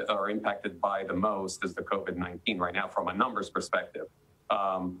are impacted by the most is the COVID-19 right now from a numbers perspective.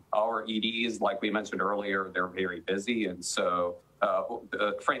 Our EDs, like we mentioned earlier, they're very busy. And so,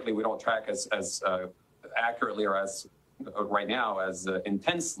 frankly, we don't track as accurately or as right now as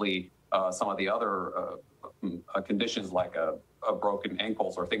intensely some of the other conditions like broken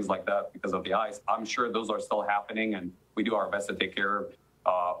ankles or things like that because of the ice. I'm sure those are still happening, and we do our best to take care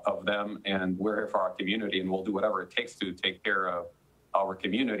of them. And we're here for our community, and we'll do whatever it takes to take care of our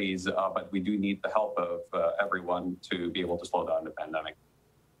communities, but we do need the help of everyone to be able to slow down the pandemic.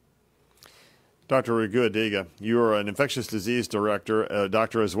 Dr. Raghu-Adiga, you are an infectious disease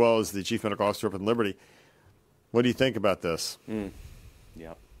doctor as well as the chief medical officer up in Liberty. What do you think about this?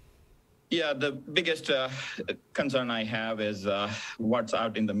 Yeah, the biggest concern I have is what's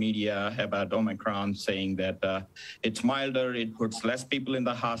out in the media about Omicron, saying that it's milder, it puts less people in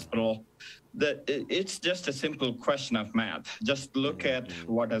the hospital. It's just a simple question of math. Just look at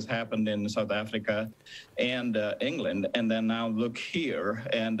what has happened in South Africa and England, and then now look here.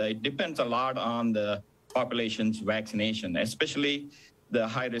 And it depends a lot on the population's vaccination, especially the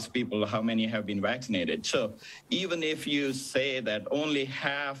high-risk people, how many have been vaccinated. So even if you say that only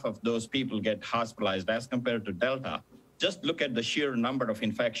half of those people get hospitalized as compared to Delta, just look at the sheer number of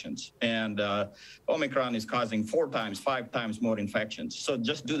infections. And Omicron is causing 4 times, 5 times more infections. So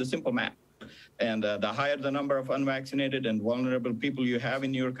just do the simple math. And the higher the number of unvaccinated and vulnerable people you have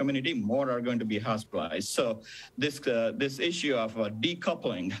in your community, more are going to be hospitalized. So this issue of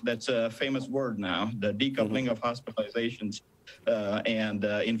decoupling, that's a famous word now, the decoupling of hospitalizations and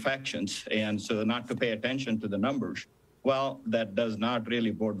infections, and so not to pay attention to the numbers. Well, that does not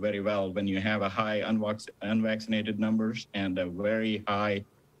really bode very well when you have a high unvaccinated numbers and a very high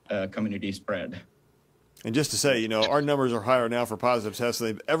community spread. And just to say, our numbers are higher now for positive tests than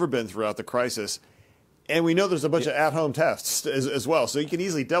they've ever been throughout the crisis. And we know there's a bunch of at-home tests as well. So you can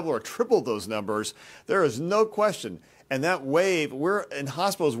easily double or triple those numbers. There is no question. And that wave, we're in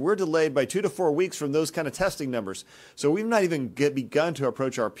hospitals, we're delayed by 2 to 4 weeks from those kind of testing numbers. So we've not even begun to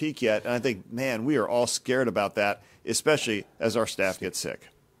approach our peak yet. And I think, man, we are all scared about that, especially as our staff gets sick.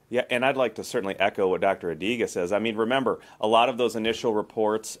 Yeah, and I'd like to certainly echo what Dr. Adiga says. I mean, remember, a lot of those initial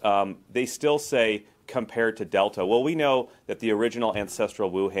reports, they still say compared to Delta. Well, we know that the original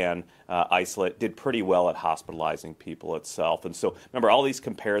ancestral Wuhan isolate did pretty well at hospitalizing people itself. And so, remember, all these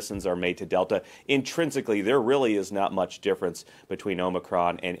comparisons are made to Delta. Intrinsically, there really is not much difference between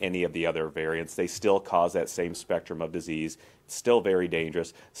Omicron and any of the other variants. They still cause that same spectrum of disease. It's still very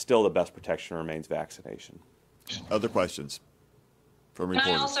dangerous. Still, the best protection remains vaccination. Other questions? Can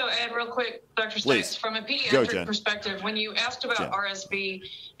I also add real quick, Dr. Stites, from a pediatric perspective, when you asked about RSV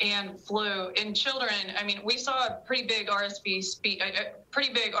and flu in children, I mean, we saw a pretty big RSV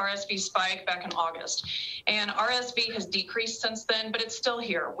spike back in August. And RSV has decreased since then, but it's still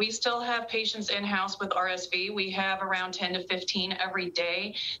here. We still have patients in-house with RSV. We have around 10 to 15 every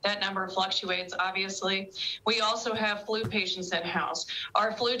day. That number fluctuates, obviously. We also have flu patients in-house.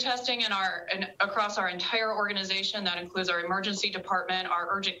 Our flu testing across our entire organization, that includes our emergency department, our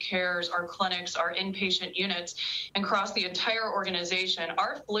urgent cares, our clinics, our inpatient units, and across the entire organization,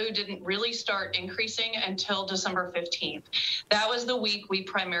 our flu didn't really start increasing until December 15th. That was the week we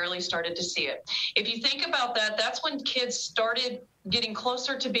primarily started to see it. If you think about that, that's when kids started getting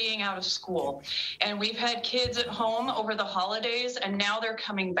closer to being out of school. And we've had kids at home over the holidays, and now they're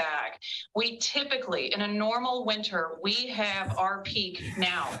coming back. We typically, in a normal winter, we have our peak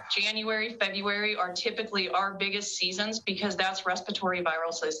now. January, February are typically our biggest seasons because that's respiratory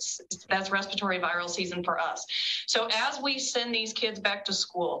viral season for us. So as we send these kids back to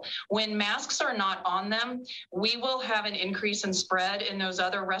school, when masks are not on them, we will have an increase in spread in those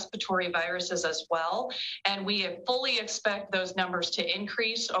other respiratory viruses as well. And we fully expect those numbers to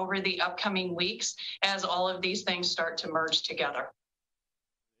increase over the upcoming weeks as all of these things start to merge together.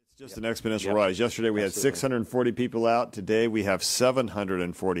 It's just an exponential rise. Yesterday we had 640 people out. Today we have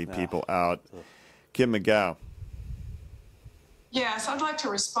 740 people out. Kim McGow. Yes, I'd like to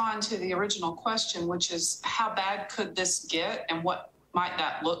respond to the original question, which is how bad could this get and what might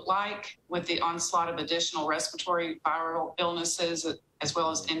that look like with the onslaught of additional respiratory viral illnesses as well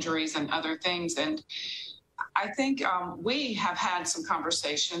as injuries and other things. And I think we have had some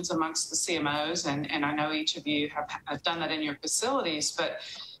conversations amongst the CMOs, and I know each of you have done that in your facilities, but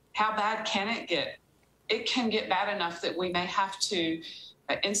how bad can it get? It can get bad enough that we may have to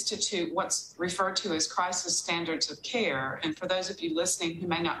institute what's referred to as crisis standards of care. And for those of you listening who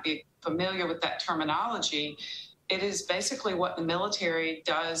may not be familiar with that terminology, it is basically what the military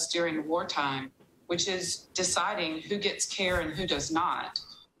does during wartime, which is deciding who gets care and who does not,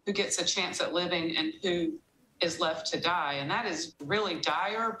 who gets a chance at living and who is left to die. And that is really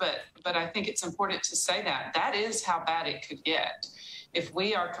dire, but I think it's important to say that that is how bad it could get. If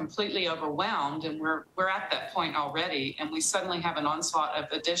we are completely overwhelmed, and we're at that point already, and we suddenly have an onslaught of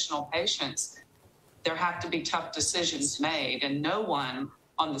additional patients, there have to be tough decisions made, and no one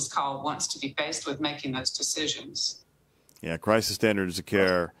on this call wants to be faced with making those decisions. Yeah, crisis standards of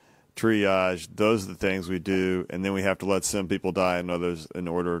care, triage, those are the things we do, and then we have to let some people die and others in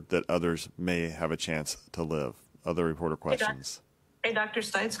order that others may have a chance to live. Other reporter questions. Hey, Dr.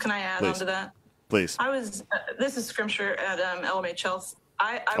 Stites, can I add Please. on to that? Please. This is Scrimshire at LMH Health.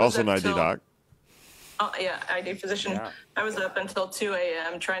 I was Also an ID until, doc. Oh, yeah, ID physician. Yeah. I was up until 2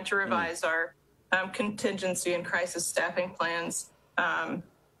 a.m. trying to revise our contingency and crisis staffing plans.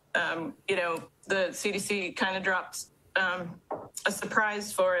 You know, the CDC kind of dropped a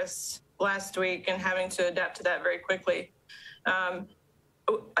surprise for us last week, and having to adapt to that very quickly.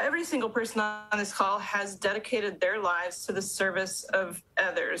 Every single person on this call has dedicated their lives to the service of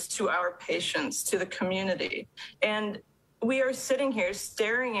others, to our patients, to the community. And we are sitting here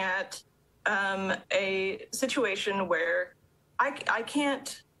staring at a situation where I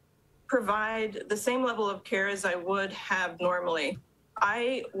can't provide the same level of care as I would have normally.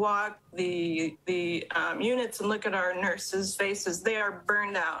 I walk the units and look at our nurses' faces. They are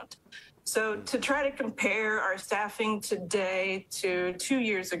burned out. So to try to compare our staffing today to 2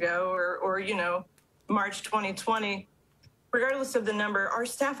 years ago or you know, March 2020, regardless of the number, our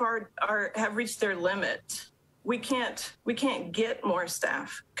staff have reached their limit. We can't get more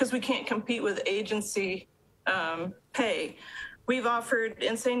staff because we can't compete with agency pay. We've offered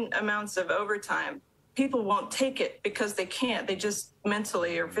insane amounts of overtime. People won't take it because they can't. They just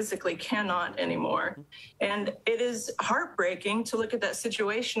mentally or physically cannot anymore. And it is heartbreaking to look at that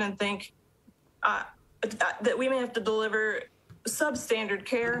situation and think that we may have to deliver substandard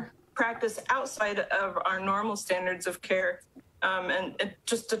care practice outside of our normal standards of care, and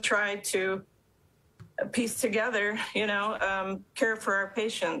just to try to piece together, you know, care for our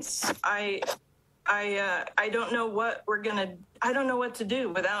patients. I don't know what I don't know what to do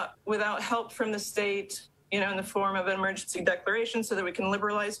without help from the state, you know, in the form of an emergency declaration so that we can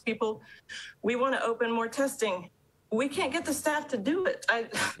liberalize people. We want to open more testing. We can't get the staff to do it.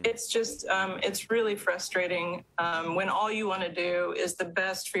 It's just, it's really frustrating when all you want to do is the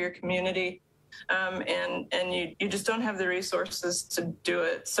best for your community, and you just don't have the resources to do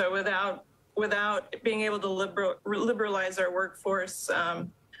it. So without being able to liberalize our workforce,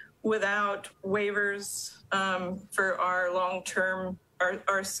 without waivers for our long-term,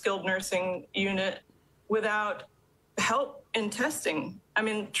 our skilled nursing unit, without help in testing. I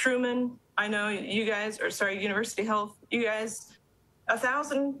mean, Truman, I know you guys, University Health, you guys,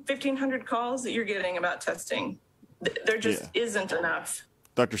 1,000, 1,500 calls that you're getting about testing. There just isn't enough.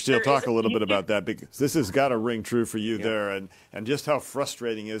 Dr. Steele, talk a little bit about that, because this has got to ring true for you there. And just how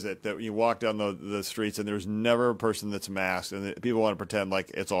frustrating is it that you walk down the streets and there's never a person that's masked and people want to pretend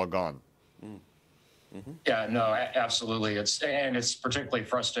like it's all gone. Mm-hmm. Yeah, no, absolutely. It's particularly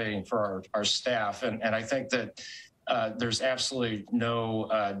frustrating for our staff. And I think that there's absolutely no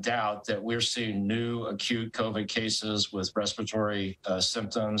doubt that we're seeing new acute COVID cases with respiratory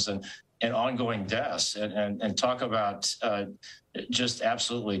symptoms and ongoing deaths, and talk about just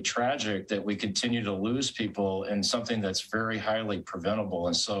absolutely tragic that we continue to lose people in something that's very highly preventable.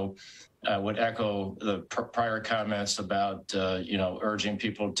 And so I would echo the prior comments about, urging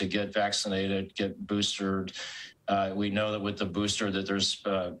people to get vaccinated, get boosted. We know that with the booster that there's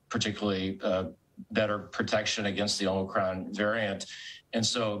particularly better protection against the Omicron variant. And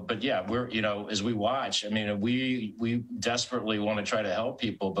so, but yeah, we're, as we watch, I mean, we desperately want to try to help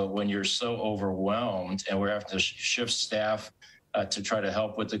people, but when you're so overwhelmed and we're having to shift staff to try to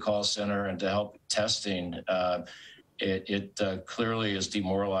help with the call center and to help testing, it clearly is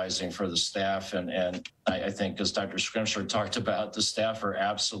demoralizing for the staff. And I think, as Dr. Scrimshire talked about, the staff are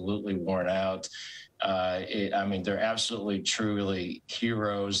absolutely worn out. They're absolutely, truly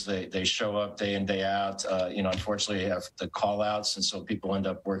heroes. They show up day in, day out. Unfortunately, have the call outs, and so people end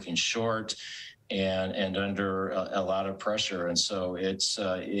up working short and under a lot of pressure. And so it's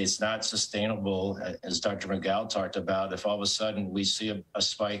not sustainable, as Dr. McGowan talked about. If all of a sudden we see a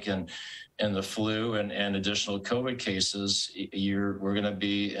spike in the flu and additional COVID cases, we're going to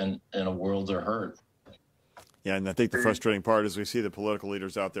be in a world of hurt. Yeah, and I think the frustrating part is we see the political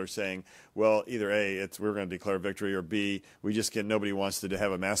leaders out there saying, well, either A, we're going to declare victory, or B, nobody wants to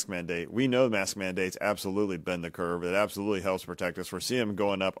have a mask mandate. We know mask mandates absolutely bend the curve. It absolutely helps protect us. We're seeing them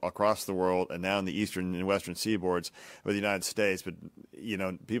going up across the world and now in the eastern and western seaboards of the United States. But,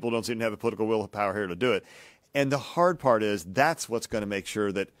 people don't seem to have the political willpower here to do it. And the hard part is that's what's going to make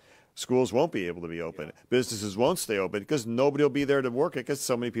sure that schools won't be able to be open. Businesses won't stay open because nobody will be there to work it because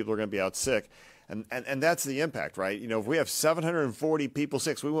so many people are going to be out sick. And that's the impact, right? If we have 740 people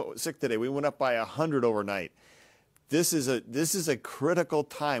sick today, we went up by 100 overnight. This is a critical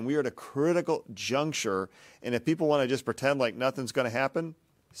time. We are at a critical juncture, and if people want to just pretend like nothing's going to happen,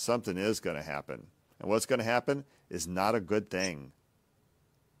 something is going to happen. And what's going to happen is not a good thing.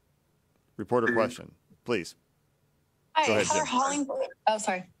 Reporter question, please. Hi, Go ahead, Heather Jim. Hollingworth. Oh,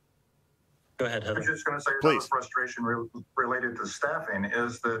 sorry. Go ahead, Heather. I was just going to say Please. another frustration related to staffing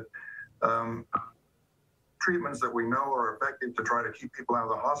is that treatments that we know are effective to try to keep people out of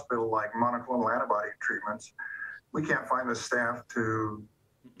the hospital, like monoclonal antibody treatments, we can't find the staff to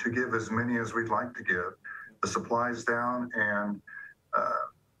give as many as we'd like to give. The supply's down, and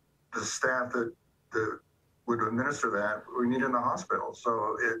the staff that would administer that we need in the hospital.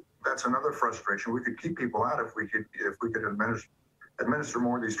 So that's another frustration. We could keep people out if we could administer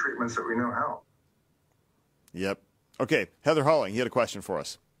more of these treatments that we know how. Yep. Okay, Heather Holling, you had a question for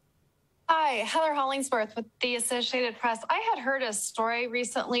us. Hi, Heather Hollingsworth with the Associated Press. I had heard a story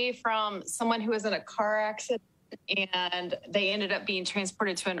recently from someone who was in a car accident and they ended up being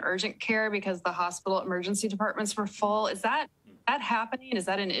transported to an urgent care because the hospital emergency departments were full. Is that happening? Is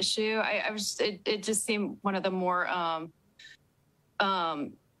that an issue? It just seemed one of the more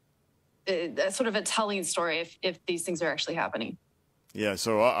sort of a telling story if these things are actually happening. Yeah,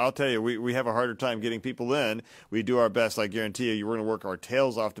 so I'll tell you, we have a harder time getting people in. We do our best. I guarantee you, we're going to work our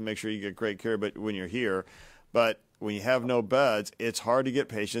tails off to make sure you get great care but when you're here. But when you have no beds, it's hard to get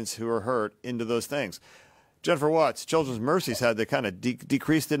patients who are hurt into those things. Jennifer Watts, Children's Mercy's had to kind of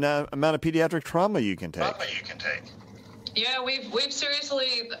decrease the amount of pediatric trauma you can take. Yeah, we've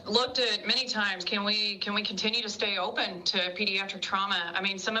seriously looked at many times. Can we continue to stay open to pediatric trauma? I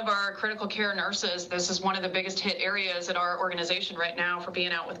mean, some of our critical care nurses, this is one of the biggest hit areas at our organization right now for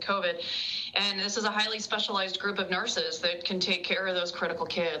being out with COVID. And this is a highly specialized group of nurses that can take care of those critical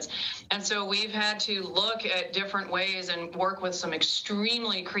kids. And so we've had to look at different ways and work with some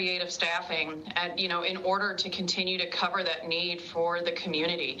extremely creative staffing in order to continue to cover that need for the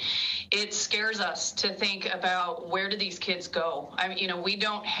community. It scares us to think about where do these kids go. I mean, we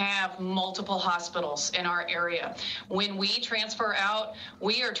don't have multiple hospitals in our area. When we transfer out,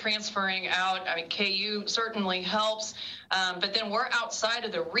 we are transferring out. I mean, KU certainly helps, but then we're outside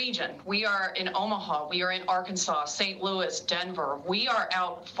of the region. We are in Omaha. We are in Arkansas, St. Louis, Denver. We are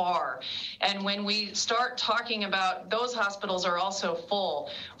out far. And when we start talking about those hospitals are also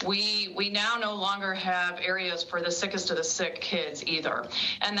full, we now no longer have areas for the sickest of the sick kids either.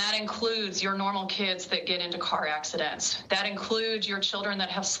 And that includes your normal kids that get into car accidents. That includes your children that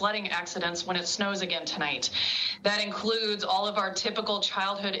have sledding accidents when it snows again tonight. That includes all of our typical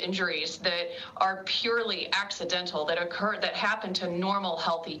childhood injuries that are purely accidental, that happen to normal,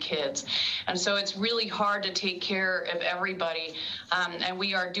 healthy kids. And so it's really hard to take care of everybody. And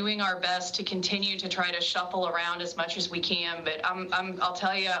we are doing our best to continue to try to shuffle around as much as we can. But I'll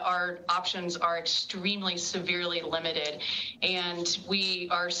tell you, our options are extremely severely limited. And we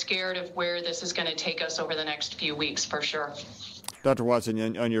are scared of where this is going to take us over the next few weeks, for sure. Dr.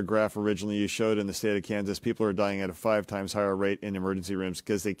 Watson, on your graph originally you showed in the state of Kansas, people are dying at a 5 times higher rate in emergency rooms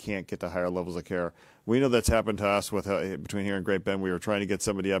because they can't get to higher levels of care. We know that's happened to us with between here and Great Bend. We were trying to get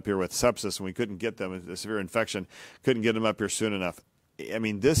somebody up here with sepsis, and we couldn't get them, a severe infection, couldn't get them up here soon enough. I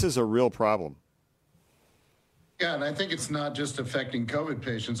mean, this is a real problem. Yeah, and I think it's not just affecting COVID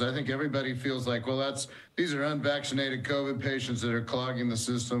patients. I think everybody feels like, well, these are unvaccinated COVID patients that are clogging the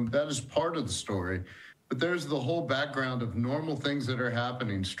system. That is part of the story. But there's the whole background of normal things that are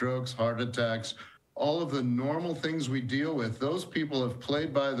happening, strokes, heart attacks, all of the normal things we deal with. Those people have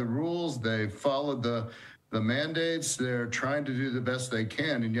played by the rules. They've followed the mandates. They're trying to do the best they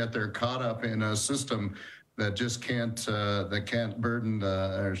can, and yet they're caught up in a system that just can't burden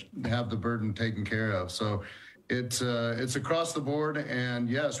or have the burden taken care of. So it's across the board. And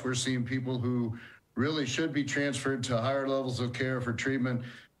yes, we're seeing people who really should be transferred to higher levels of care for treatment.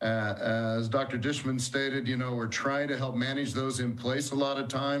 As Dr. Dishman stated, we're trying to help manage those in place a lot of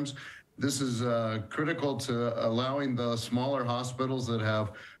times. This is critical to allowing the smaller hospitals that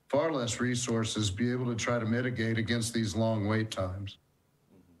have far less resources be able to try to mitigate against these long wait times.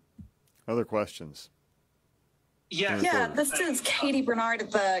 Other questions? Yeah, this is Katie Bernard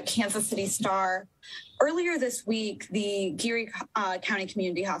at the Kansas City Star. Earlier this week, the Geary County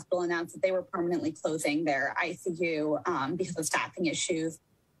Community Hospital announced that they were permanently closing their ICU because of staffing issues.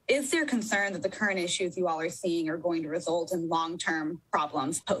 Is there concern that the current issues you all are seeing are going to result in long-term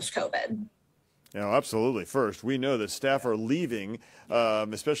problems post-COVID? No, absolutely. First, we know that staff are leaving,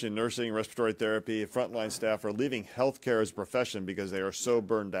 especially nursing, respiratory therapy, frontline staff are leaving healthcare as a profession because they are so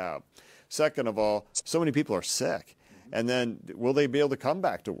burned out. Second of all, so many people are sick. And then will they be able to come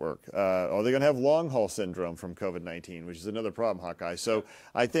back to work? Are they going to have long haul syndrome from COVID-19, which is another problem, Hawkeye? So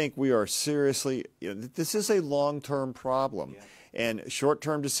I think we are seriously, this is a long-term problem. Yeah. And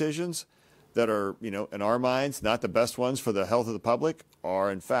short-term decisions that are, in our minds, not the best ones for the health of the public are,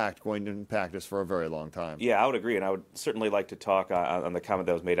 in fact, going to impact us for a very long time. Yeah, I would agree. And I would certainly like to talk on the comment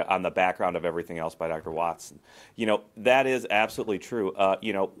that was made on the background of everything else by Dr. Watson. That is absolutely true.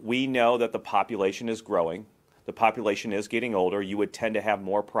 We know that the population is growing. The population is getting older. You would tend to have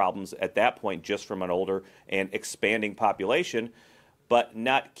more problems at that point just from an older and expanding population. But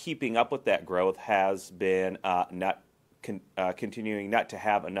not keeping up with that growth has been continuing not to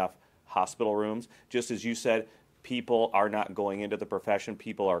have enough hospital rooms. Just as you said, people are not going into the profession.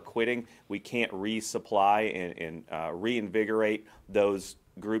 People are quitting. We can't resupply and reinvigorate those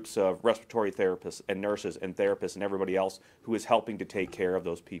groups of respiratory therapists and nurses and therapists and everybody else who is helping to take care of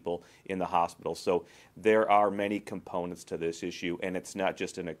those people in the hospital. So there are many components to this issue, and it's not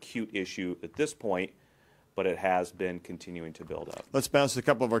just an acute issue at this point, but it has been continuing to build up. Let's bounce to a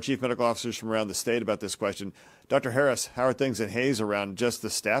couple of our chief medical officers from around the state about this question. Dr. Harris, how are things in Hayes around just the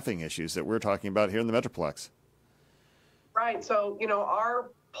staffing issues that we're talking about here in the Metroplex? Right. So,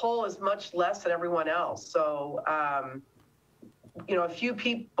 our poll is much less than everyone else. So, a few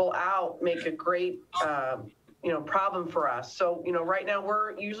people out make a great, problem for us. So, right now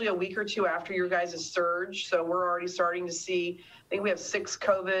we're usually a week or two after your guys' surge. So we're already starting to see, I think we have 6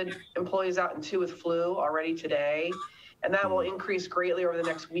 COVID employees out and 2 with flu already today. And that will increase greatly over the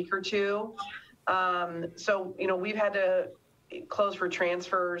next week or two. So, we've had to close for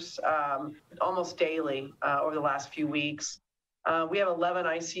transfers almost daily over the last few weeks. We have 11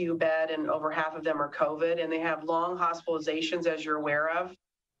 ICU bed and over half of them are COVID, and they have long hospitalizations, as you're aware of.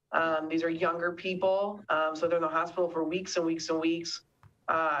 These are younger people, so they're in the hospital for weeks and weeks and weeks.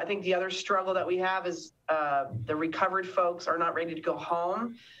 I think the other struggle that we have is the recovered folks are not ready to go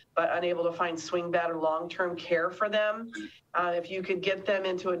home, but unable to find swing bed or long-term care for them. If you could get them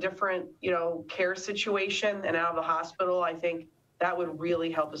into a different, care situation and out of the hospital, I think that would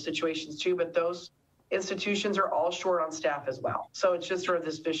really help the situations too. But those institutions are all short on staff as well. So it's just sort of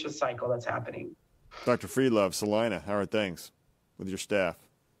this vicious cycle that's happening. Dr. Freelove, Salina, how are things with your staff?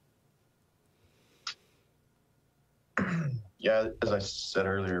 Yeah, as I said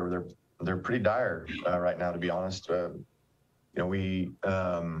earlier, they're pretty dire right now, to be honest. We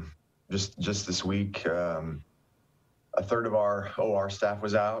just this week, a third of our OR staff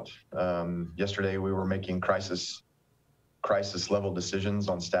was out. Yesterday, we were making crisis level decisions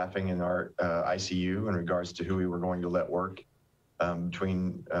on staffing in our ICU in regards to who we were going to let work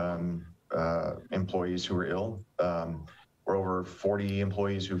between employees who were ill. We're over 40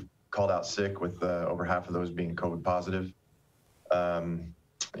 employees who've called out sick, with over half of those being COVID positive.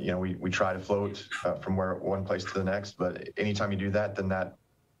 We try to float from one place to the next, but anytime you do that, then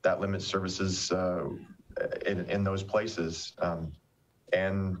that limits services in those places.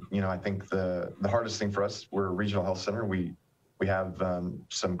 I think the hardest thing for us, we're a regional health center. We have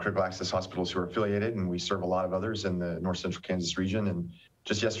some critical access hospitals who are affiliated, and we serve a lot of others in the North Central Kansas region. And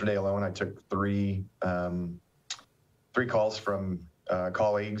just yesterday alone, I took three calls from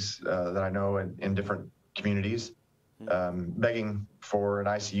colleagues that I know in different communities, begging for an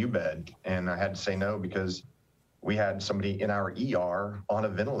ICU bed. And I had to say no, because we had somebody in our ER on a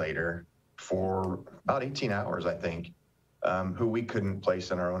ventilator for about 18 hours, I think, who we couldn't place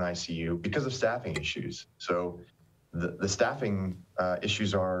in our own ICU because of staffing issues. So the staffing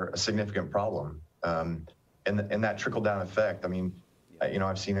issues are a significant problem. And that trickle-down effect, I mean,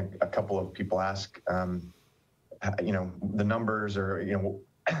 I've seen a couple of people ask, the numbers, or,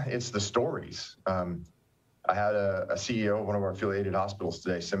 it's the stories. I had a CEO of one of our affiliated hospitals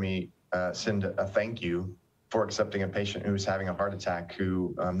today send a thank you for accepting a patient who was having a heart attack,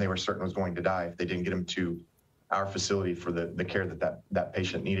 who they were certain was going to die if they didn't get him to our facility for the care that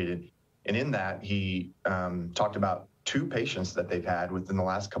patient needed. And in that, he talked about 2 patients that they've had within the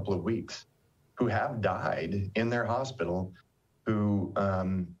last couple of weeks who have died in their hospital, who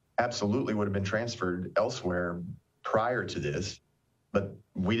absolutely would have been transferred elsewhere prior to this, but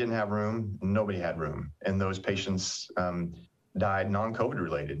we didn't have room, nobody had room. And those patients died non-COVID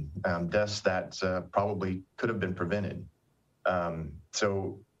related, deaths that probably could have been prevented.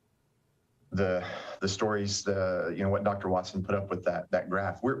 So the stories, what Dr. Watson put up with that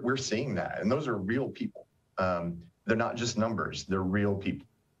graph, we're seeing that, and those are real people. They're not just numbers; they're real people.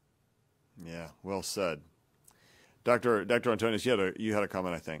 Yeah, well said, Dr. Antonius. You had a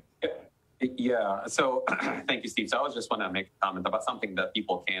comment, I think. Yeah. So thank you, Steve. So I was just want to make a comment about something that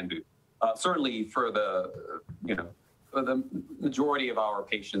people can do. Certainly, for the majority of our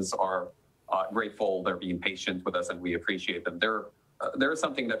patients are grateful. They're being patient with us, and we appreciate them. There is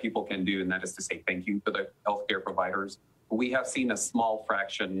something that people can do, and that is to say thank you to the healthcare providers. We have seen a small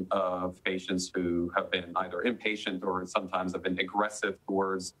fraction of patients who have been either impatient or sometimes have been aggressive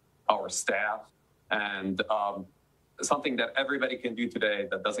towards our staff. And something that everybody can do today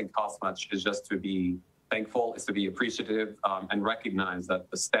that doesn't cost much is just to be thankful, is to be appreciative, and recognize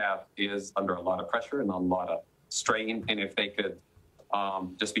that the staff is under a lot of pressure and a lot of strain. And if they could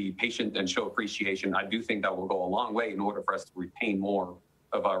just be patient and show appreciation, I do think that will go a long way in order for us to retain more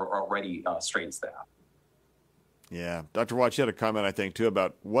of our already strained staff. Yeah. Dr. Watts, you had a comment, I think, too,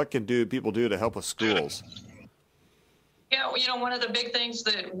 about what can people do to help with schools. Yeah, one of the big things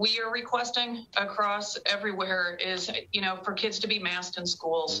that we are requesting across everywhere is, for kids to be masked in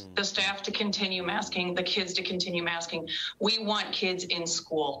schools, the staff to continue masking, the kids to continue masking. We want kids in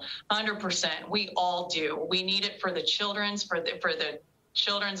school, 100%. We all do. We need it for the children's, for the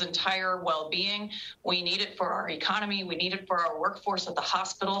children's entire well-being. We need it for our economy. We need it for our workforce at the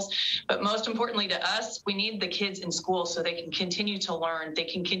hospitals. But most importantly to us, we need the kids in school so they can continue to learn. They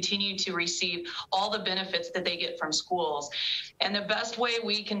can continue to receive all the benefits that they get from schools. And the best way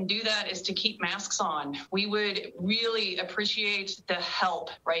we can do that is to keep masks on. We would really appreciate the help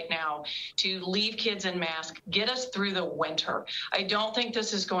right now to leave kids in masks, get us through the winter. I don't think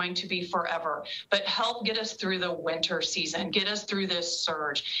this is going to be forever, but help get us through the winter season, get us through this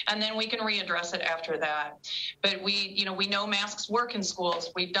surge, and then we can readdress it after that. But we know masks work in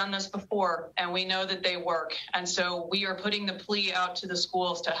schools. We've done this before, and we know that they work. And so we are putting the plea out to the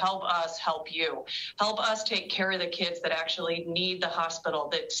schools to help us help you. Help us take care of the kids that actually need the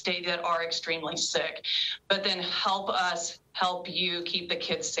hospital, that are extremely sick. But then help us help you keep the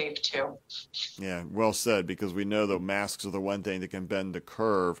kids safe too. Yeah, well said, because we know that masks are the one thing that can bend the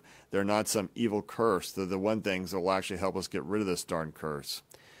curve. They're not some evil curse. They're the one things that will actually help us get rid of this darn curse.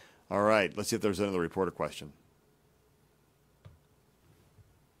 All right, let's see if there's another reporter question.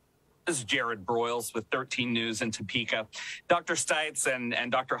 This is Jared Broyles with 13 News in Topeka. Dr. Stites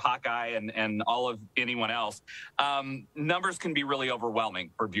and Dr. Hawkeye and all of anyone else, numbers can be really overwhelming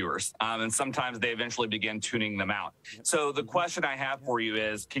for viewers, and sometimes they eventually begin tuning them out. So the question I have for you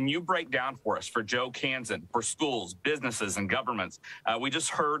is, can you break down for us, for Joe Kansan, for schools, businesses, and governments? We just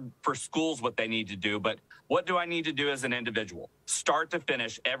heard for schools what they need to do, but what do I need to do as an individual? Start to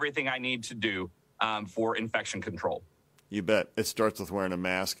finish, everything I need to do for infection control. You bet. It starts with wearing a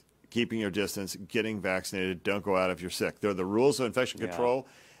mask, keeping your distance, getting vaccinated. Don't go out if you're sick. They're the rules of infection control.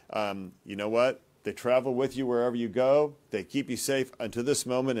 You know what? They travel with you wherever you go. They keep you safe until this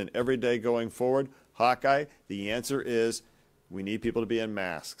moment and every day going forward. Hawkeye, the answer is we need people to be in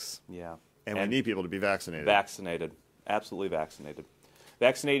masks. Yeah. And we need people to be vaccinated. Vaccinated. Absolutely vaccinated.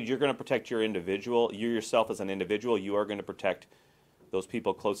 Vaccinated, you're going to protect your individual. You yourself as an individual, you are going to protect those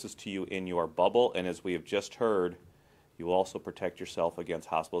people closest to you in your bubble. And as we have just heard, you will also protect yourself against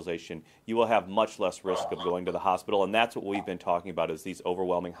hospitalization. You will have much less risk of going to the hospital, and that's what we've been talking about, is these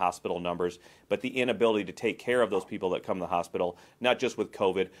overwhelming hospital numbers, but the inability to take care of those people that come to the hospital, not just with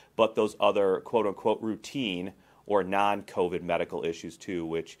COVID, but those other quote-unquote routine or non-COVID medical issues too,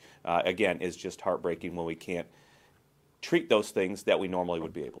 which, again, is just heartbreaking when we can't treat those things that we normally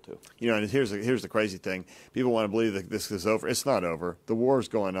would be able to. And here's the crazy thing. People want to believe that this is over. It's not over. The war is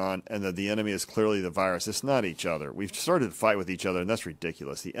going on, and that the enemy is clearly the virus. It's not each other. We've started to fight with each other, and that's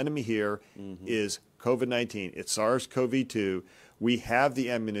ridiculous. The enemy here is COVID-19. It's SARS-CoV-2. We have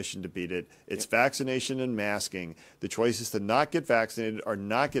the ammunition to beat it. It's vaccination and masking. The choices to not get vaccinated or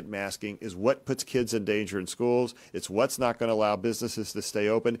not get masking is what puts kids in danger in schools. It's what's not going to allow businesses to stay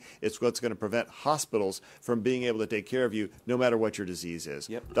open. It's what's going to prevent hospitals from being able to take care of you no matter what your disease is.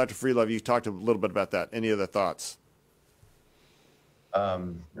 Dr. Freelove, you talked a little bit about that. Any other thoughts? I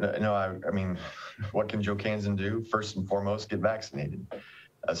mean, what can Joe Kansan do? First and foremost, get vaccinated.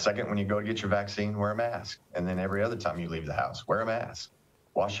 Second, when you go to get your vaccine, wear a mask. And then every other time you leave the house, wear a mask.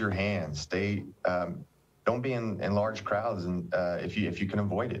 Wash your hands. Don't be in large crowds, and if you can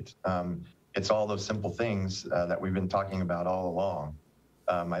avoid it. It's all those simple things that we've been talking about all along.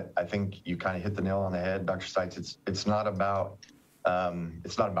 I think you kind of hit the nail on the head, Dr. Stites. It's not about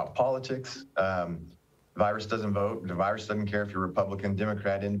politics. The virus doesn't vote. The virus doesn't care if you're Republican,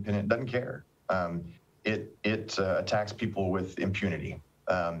 Democrat, Independent. Doesn't care. It attacks people with impunity.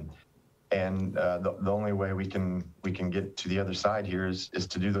 And the only way we can get to the other side here is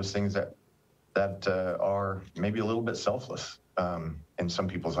to do those things that are maybe a little bit selfless in some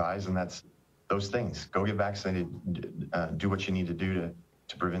people's eyes, and that's those things. Go get vaccinated. Do what you need to do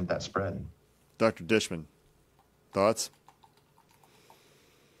to prevent that spread. Dr. Dishman, thoughts?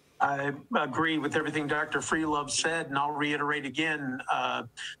 I agree with everything Dr. Freelove said, and I'll reiterate again,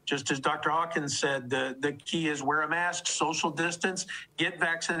 just as Dr. Hawkins said, the key is wear a mask, social distance, get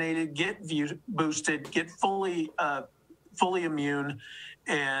vaccinated, get boosted, get fully immune,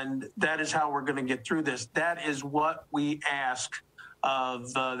 and that is how we're going to get through this. That is what we ask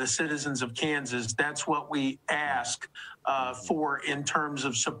of the citizens of Kansas. That's what we ask for in terms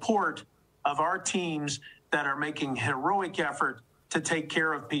of support of our teams that are making heroic effort to take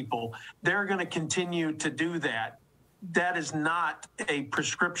care of people. They're going to continue to do that. That is not a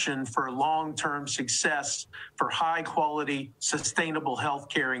prescription for long-term success for high-quality, sustainable health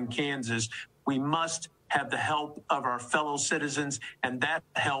care in Kansas. We must have the help of our fellow citizens, and that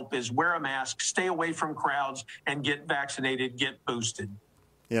help is wear a mask, stay away from crowds, and get vaccinated, get boosted.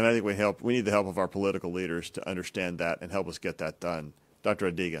 Yeah, and I think we need the help of our political leaders to understand that and help us get that done.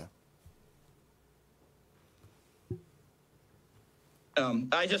 Dr. Adiga.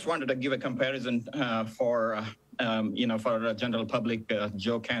 I just wanted to give a comparison for the general public,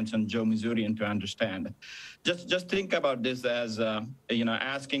 Joe Canton, Joe Missourian, to understand. Just think about this as,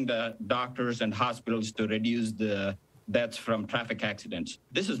 asking the doctors and hospitals to reduce the deaths from traffic accidents.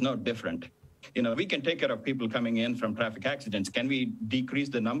 This is no different. We can take care of people coming in from traffic accidents. Can we decrease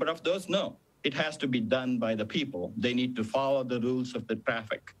the number of those? No. It has to be done by the people. They need to follow the rules of the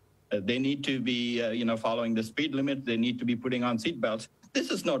traffic. They need to be, following the speed limit. They need to be putting on seatbelts.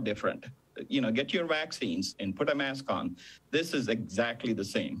 This is no different. Get your vaccines and put a mask on. This is exactly the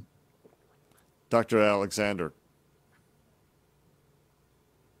same. Dr. Alexander.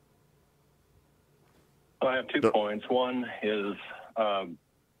 I have 2 points. One is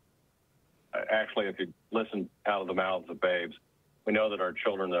actually, if you listen out of the mouths of babes, we know that our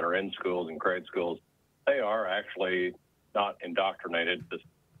children that are in schools and grade schools, they are actually not indoctrinated to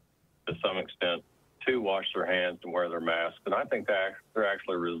some extent to wash their hands and wear their masks. And I think that they're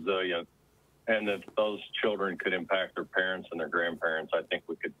actually resilient. And if those children could impact their parents and their grandparents, I think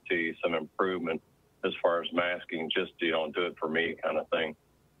we could see some improvement as far as masking, just, do it for me kind of thing.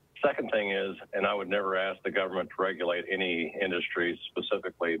 Second thing is, and I would never ask the government to regulate any industry,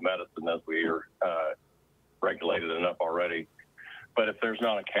 specifically medicine, as we are regulated enough already. But if there's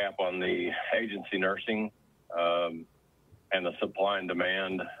not a cap on the agency nursing, and the supply and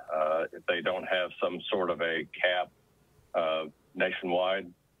demand, if they don't have some sort of a cap nationwide,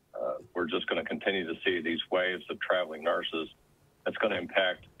 we're just going to continue to see these waves of traveling nurses. That's going to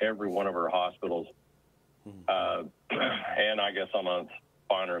impact every one of our hospitals. And I guess on a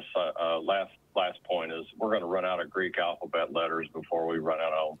finer last point is we're going to run out of Greek alphabet letters before we run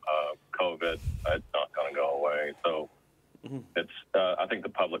out of COVID. It's not going to go away. So it's I think the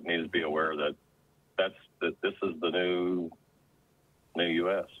public needs to be aware that this is the new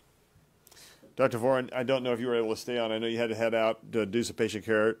U.S. Dr. Voren, I don't know if you were able to stay on. I know you had to head out to do some patient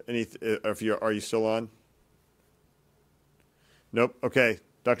care. Are you still on? Nope. Okay.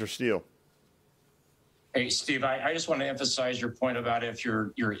 Dr. Steele. Hey, Steve, I just want to emphasize your point about if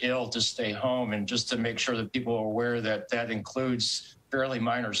you're ill to stay home, and just to make sure that people are aware that includes fairly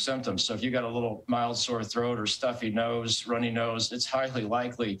minor symptoms. So if you got a little mild sore throat or stuffy nose, runny nose, it's highly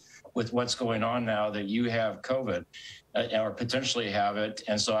likely with what's going on now that you have COVID or potentially have it.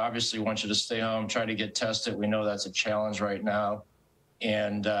 And so obviously we want you to stay home, try to get tested. We know that's a challenge right now.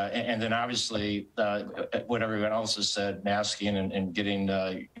 And then obviously what everyone else has said, masking and getting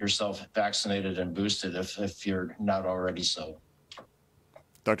yourself vaccinated and boosted if you're not already so.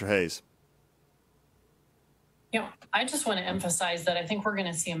 Dr. Hayes. I just want to emphasize that I think we're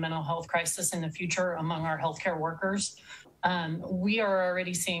going to see a mental health crisis in the future among our healthcare workers. We are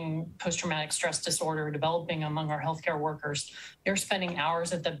already seeing post-traumatic stress disorder developing among our healthcare workers. They're spending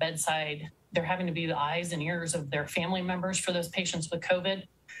hours at the bedside. They're having to be the eyes and ears of their family members for those patients with COVID.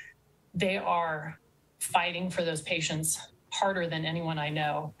 They are fighting for those patients harder than anyone I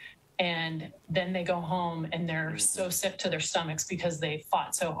know. And then they go home and they're so sick to their stomachs because they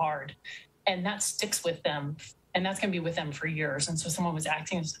fought so hard. And that sticks with them. And that's going to be with them for years. And so someone was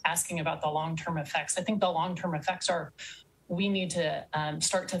asking about the long-term effects. I think the long-term effects are we need to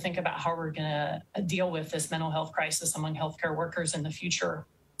start to think about how we're going to deal with this mental health crisis among healthcare workers in the future.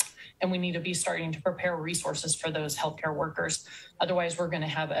 and we need to be starting to prepare resources for those healthcare workers. Otherwise, we're going to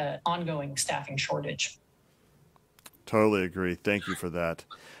have an ongoing staffing shortage. Totally agree. Thank you for that.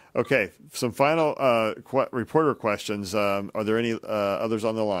 Okay, some final reporter questions. Are there any others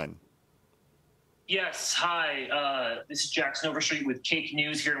on the line? Yes, hi. This is Jackson Overstreet with Cake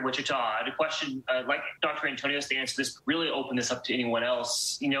News here in Wichita. I had a question. I'd like Dr. Antonios to answer this, really open this up to anyone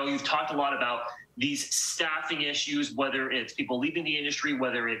else. You know, you've talked a lot about these staffing issues, whether it's people leaving the industry,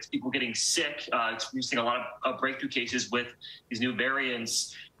 whether it's people getting sick, experiencing a lot of breakthrough cases with these new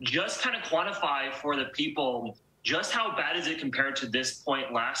variants. Just kind of quantify for the people, just how bad is it compared to this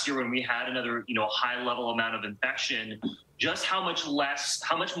point last year when we had another, high level amount of infection? Just how much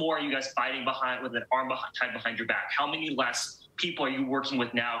more are you guys fighting behind with an arm tied behind your back? How many less people are you working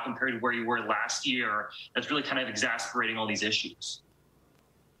with now compared to where you were last year? That's really kind of exasperating all these issues.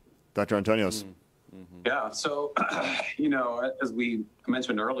 Dr. Antonios. Yeah, so, as we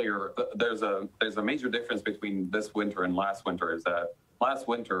mentioned earlier, there's a major difference between this winter and last winter is that last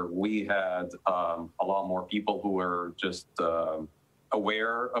winter we had a lot more people who were just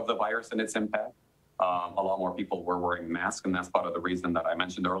aware of the virus and its impact. A lot more people were wearing masks, and that's part of the reason that I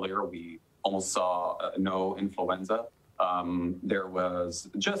mentioned earlier. We almost saw no influenza. There was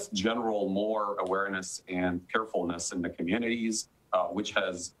just general more awareness and carefulness in the communities, which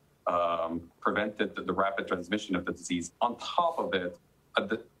has prevented the rapid transmission of the disease. On top of it,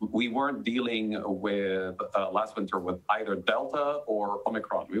 we weren't dealing with last winter with either Delta or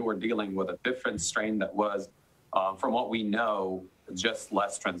Omicron. We were dealing with a different strain that was, from what we know, just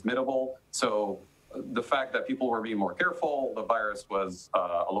less transmittable. So the fact that people were being more careful, the virus was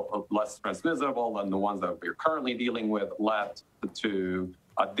less transmissible than the ones that we're currently dealing with, led to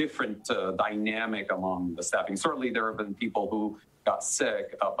a different dynamic among the staffing. Certainly, there have been people who got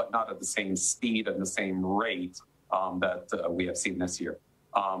sick, but not at the same speed and the same rate that we have seen this year.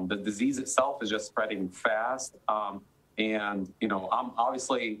 The disease itself is just spreading fast, and I'm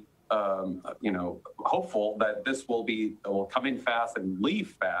obviously hopeful that this will come in fast and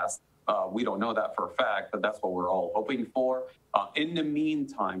leave fast. We don't know that for a fact, but that's what we're all hoping for. In the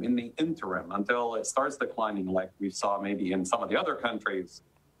meantime, in the interim, until it starts declining, like we saw maybe in some of the other countries,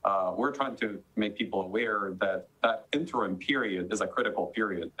 we're trying to make people aware that that interim period is a critical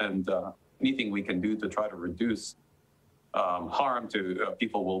period, and anything we can do to try to reduce harm to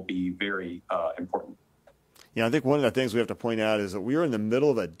people will be very important. Yeah, I think one of the things we have to point out is that we were in the middle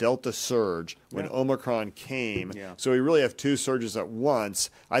of a Delta surge when Omicron came. Yeah. So we really have two surges at once.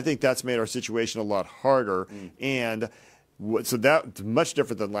 I think that's made our situation a lot harder. And so that's much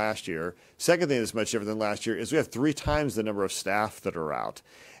different than last year. Second thing that's much different than last year is we have 3 times the number of staff that are out.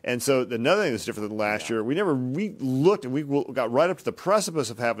 And so another thing that's different than last year, we looked and we got right up to the precipice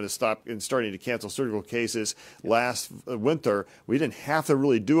of having to stop and starting to cancel surgical cases last winter. We didn't have to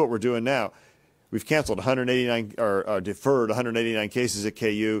really do what we're doing now. We've canceled 189 or deferred 189 cases at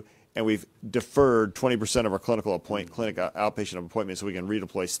KU, and we've deferred 20% of our clinic outpatient appointments so we can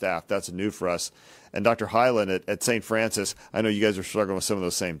redeploy staff. That's new for us. And Dr. Hyland at St. Francis, I know you guys are struggling with some of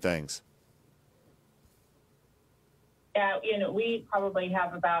those same things. Yeah, we probably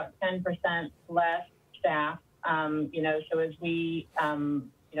have about 10% less staff. So as we,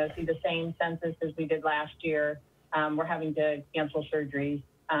 see the same census as we did last year, we're having to cancel surgeries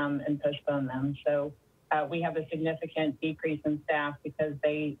and postpone them. So we have a significant decrease in staff because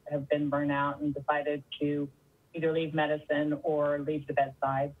they have been burnt out and decided to either leave medicine or leave the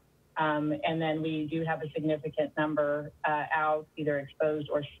bedside. And then we do have a significant number out, either exposed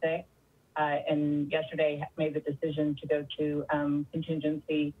or sick. And yesterday made the decision to go to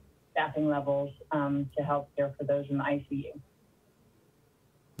contingency staffing levels to help care for those in the ICU.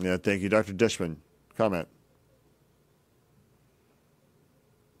 Yeah, thank you. Dr. Dishman, comment.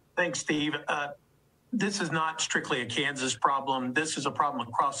 Thanks, Steve. This is not strictly a Kansas problem. This is a problem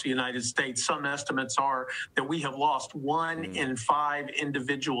across the United States. Some estimates are that we have lost 1 in 5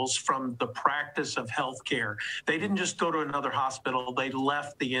 individuals from the practice of healthcare. They didn't just go to another hospital, they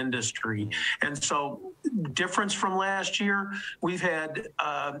left the industry. And so difference from last year, we've had,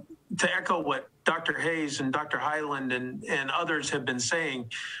 to echo what Dr. Hayes and Dr. Hyland and others have been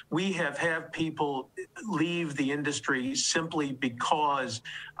saying, we have had people leave the industry simply because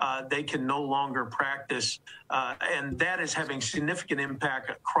they can no longer practice. And that is having significant impact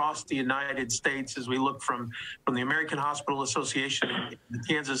across the United States as we look from the American Hospital Association, the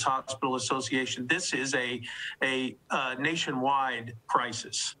Kansas Hospital Association. This is a nationwide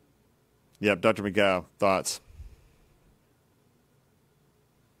crisis. Yep, Dr. McGow, thoughts?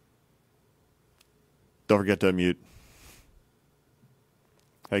 Don't forget to unmute.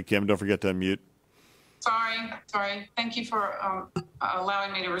 Hey, Kim, don't forget to unmute. Sorry. Sorry. Thank you for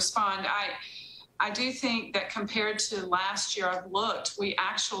allowing me to respond. I do think that compared to last year, I've looked, we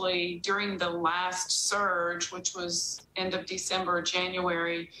actually, during the last surge, which was end of December,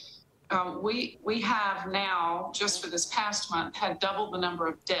 January, we have now, just for this past month, had double the number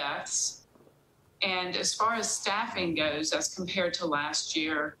of deaths. And as far as staffing goes, as compared to last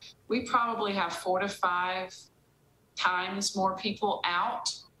year, we probably have 4 to 5 times more people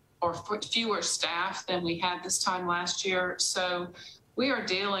out or fewer staff than we had this time last year. So we are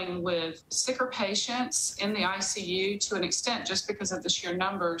dealing with sicker patients in the ICU to an extent just because of the sheer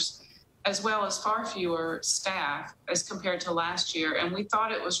numbers, as well as far fewer staff as compared to last year. And we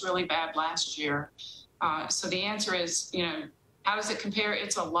thought it was really bad last year. So the answer is, how does it compare?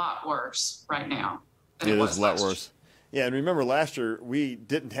 It's a lot worse right now than it was is a lot last worse. Yeah, and remember last year we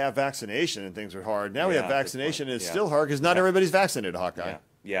didn't have vaccination and things were hard. Now we have vaccination and it's still hard because not everybody's vaccinated, Hawkeye.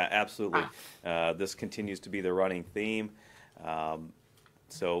 Yeah, absolutely. This continues to be the running theme.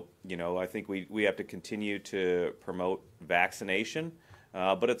 So, I think we have to continue to promote vaccination,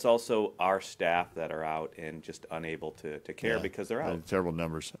 but it's also our staff that are out and just unable to care because they're out. Terrible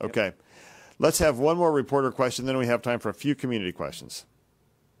numbers. Okay. Let's have one more reporter question, then we have time for a few community questions.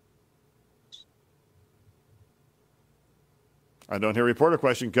 I don't hear a reporter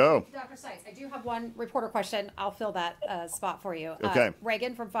question. Go. Dr. Stites, I do have one reporter question. I'll fill that spot for you. Okay.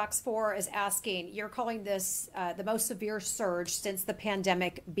 Reagan from Fox 4 is asking, you're calling this the most severe surge since the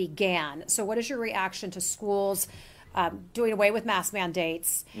pandemic began. So what is your reaction to schools doing away with mask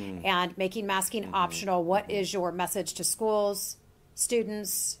mandates and making masking optional? What is your message to schools,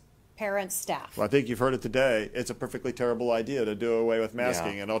 students, parents, staff? Well, I think you've heard it today. It's a perfectly terrible idea to do away with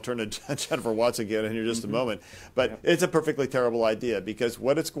masking. And I'll turn to Jennifer Watson again in here just a moment. But it's a perfectly terrible idea because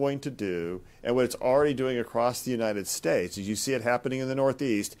what it's going to do and what it's already doing across the United States, as you see it happening in the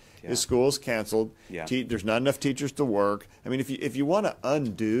Northeast, is schools canceled. There's not enough teachers to work. I mean, if you want to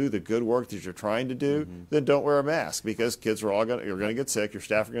undo the good work that you're trying to do, then don't wear a mask because kids are all going to get sick, your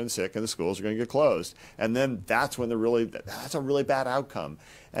staff are going to get sick, and the schools are going to get closed. And then that's when that's a really bad outcome.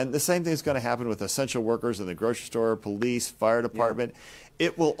 And the same thing is going to happen with essential workers in the grocery store, police, fire department.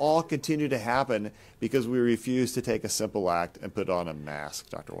 It will all continue to happen because we refuse to take a simple act and put on a mask,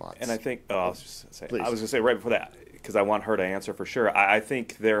 Dr. Watts. And I think, I was going to say right before that, because I want her to answer for sure, I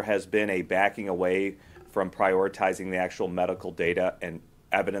think there has been a backing away from prioritizing the actual medical data and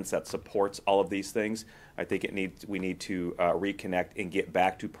evidence that supports all of these things. I think we need to reconnect and get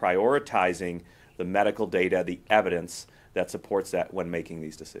back to prioritizing the medical data, the evidence that supports that when making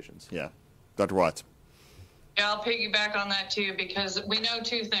these decisions. Yeah. Dr. Watts. Yeah, I'll piggyback on that too, because we know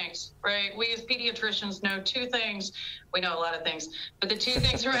 2 things, right? We as pediatricians know 2 things. We know a lot of things, but the 2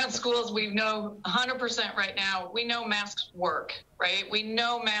 things around schools we know 100% right now. We know masks work, right? We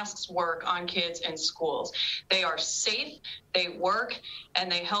know masks work on kids in schools. They are safe, they work,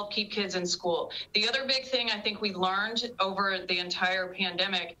 and they help keep kids in school. The other big thing I think we learned over the entire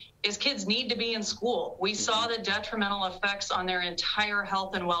pandemic is kids need to be in school. We saw the detrimental effects on their entire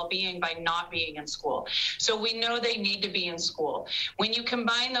health and well-being by not being in school. So we know they need to be in school. When you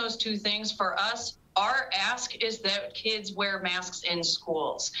combine those 2 things for us, our ask is that kids wear masks in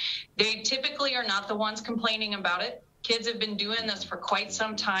schools. They typically are not the ones complaining about it. Kids have been doing this for quite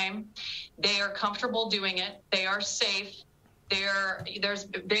some time. They are comfortable doing it. They are safe. There's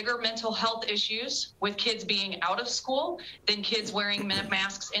bigger mental health issues with kids being out of school than kids wearing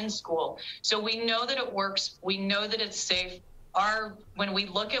masks in school. So we know that it works. We know that it's safe. When we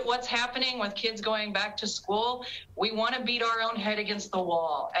look at what's happening with kids going back to school, we want to beat our own head against the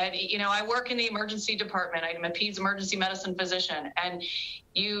wall. And, I work in the emergency department. I'm a peds emergency medicine physician. And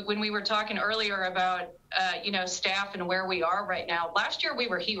when we were talking earlier about, staff and where we are right now, last year we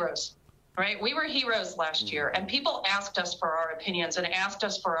were heroes. Right? We were heroes last year, and people asked us for our opinions and asked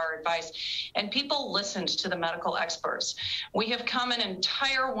us for our advice, and people listened to the medical experts. We have come an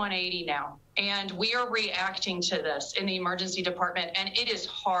entire 180 now, and we are reacting to this in the emergency department, and it is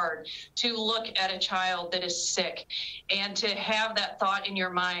hard to look at a child that is sick and to have that thought in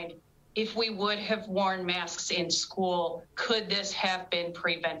your mind, if we would have worn masks in school, could this have been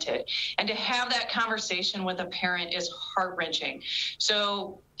prevented? And to have that conversation with a parent is heart-wrenching.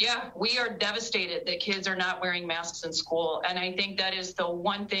 So, yeah, we are devastated that kids are not wearing masks in school. And I think that is the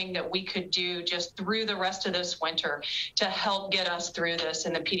one thing that we could do just through the rest of this winter to help get us through this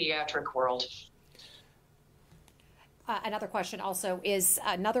in the pediatric world. Another question also, is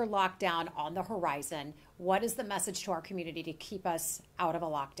another lockdown on the horizon? What is the message to our community to keep us out of a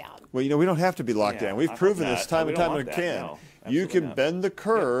lockdown? Well, we don't have to be locked down. We've proven this time and time again. You can bend the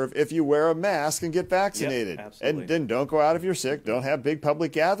curve if you wear a mask and get vaccinated. And then don't go out if you're sick. Don't have big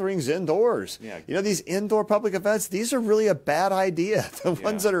public gatherings indoors. These indoor public events, these are really a bad idea. The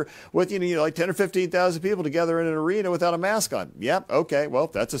ones that are with, like 10 or 15,000 people together in an arena without a mask on. Yep, okay, well,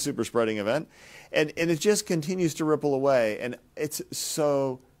 that's a super spreading event. And it just continues to ripple away. And it's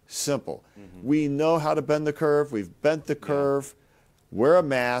so simple. We know how to bend the curve. We've bent the curve. Wear a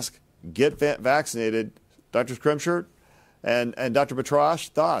mask. Get vaccinated. Dr. Kremscher and Dr. Petrosh,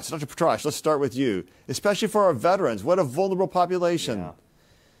 thoughts. Dr. Petrosh, let's start with you. Especially for our veterans. What a vulnerable population.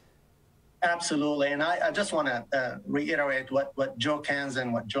 Absolutely. And I just want to reiterate what Joe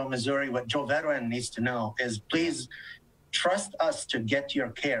Kansan, what Joe Missouri, what Joe Veteran needs to know is please trust us to get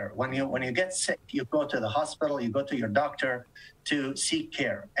your care. When you get sick, you go to the hospital, you go to your doctor to seek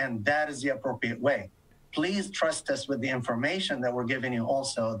care, and that is the appropriate way. Please trust us with the information that we're giving you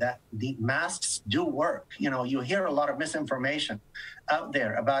also, that the masks do work. You hear a lot of misinformation out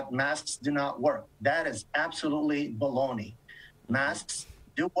there about masks do not work. That is absolutely baloney. Masks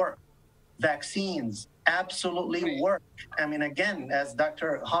do work. Vaccines absolutely work. I mean, again, as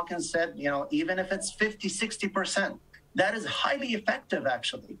Dr. Hawkins said, even if it's 50, 60%, that is highly effective,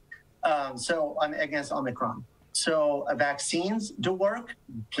 actually, against Omicron. So vaccines do work.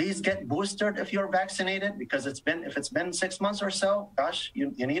 Please get boosted if you're vaccinated, because if it's been 6 months or so, gosh,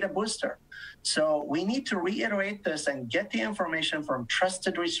 you need a booster. So we need to reiterate this and get the information from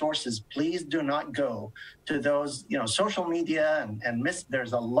trusted resources. Please do not go to those, social media and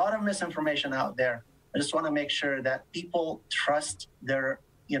there's a lot of misinformation out there. I just want to make sure that people trust their,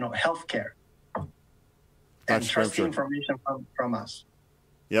 healthcare. And trust the information from us.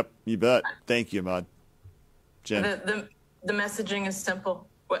 Yep, you bet. Thank you, Ahmad. Jen. The messaging is simple.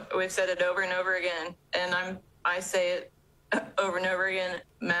 We've said it over and over again, and I say it over and over again.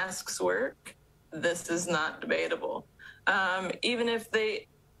 Masks work. This is not debatable. Even if they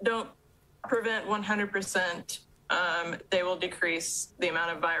don't prevent 100%, they will decrease the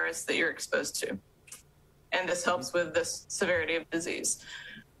amount of virus that you're exposed to. And this helps with the severity of disease.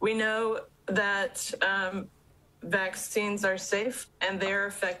 We know that vaccines are safe and they're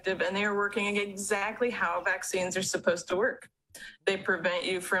effective and they are working exactly how vaccines are supposed to work. They prevent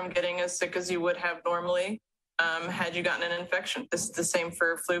you from getting as sick as you would have normally had you gotten an infection. This is the same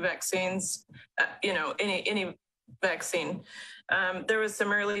for flu vaccines, any vaccine. There was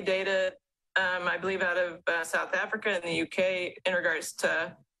some early data, I believe, out of South Africa and the UK in regards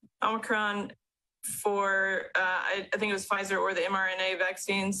to Omicron for, I think it was Pfizer or the mRNA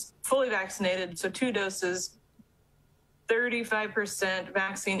vaccines, fully vaccinated, so 2 doses, 35%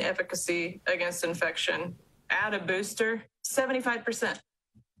 vaccine efficacy against infection. Add a booster, 75%.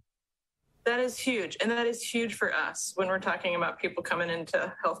 That is huge, and that is huge for us when we're talking about people coming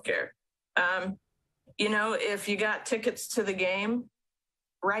into healthcare. If you got tickets to the game,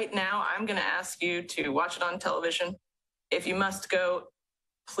 right now, I'm going to ask you to watch it on television. If you must go,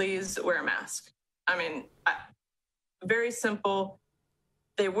 please wear a mask. I mean, very simple.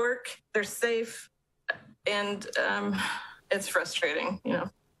 They work, they're safe, and it's frustrating,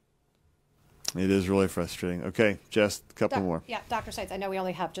 It is really frustrating. Okay, Jess, a couple more. Yeah, Dr. Stites, I know we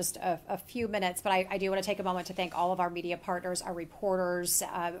only have just a few minutes, but I do want to take a moment to thank all of our media partners, our reporters,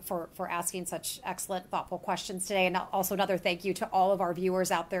 for asking such excellent, thoughtful questions today. And also another thank you to all of our viewers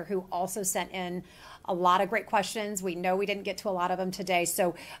out there who also sent in a lot of great questions. We know we didn't get to a lot of them today,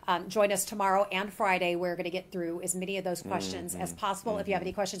 so join us tomorrow and Friday. We're going to get through as many of those questions as possible. If you have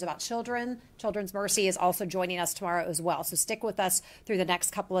any questions about children, Children's Mercy is also joining us tomorrow as well. So stick with us through the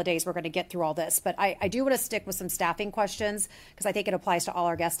next couple of days. We're going to get through all this. But I do want to stick with some staffing questions because I think it applies to all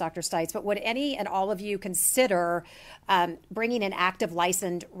our guests, Dr. Stites. But would any and all of you consider bringing in active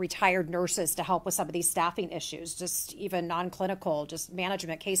licensed retired nurses to help with some of these staffing issues, just even non-clinical, just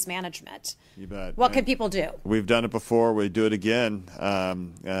management, case management? You bet. What can people do? We've done it before. We do it again.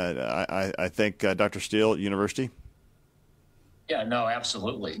 I think Dr. Steele, University. Yeah, no,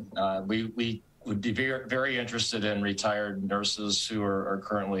 absolutely. We would be very, very interested in retired nurses who are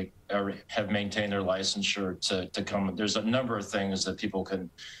currently have maintained their licensure to come. There's a number of things that people can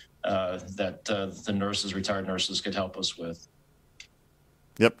the retired nurses could help us with.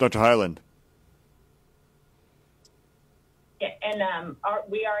 Yep, Dr. Highland. Yeah, and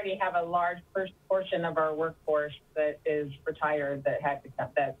we already have a large portion of our workforce that is retired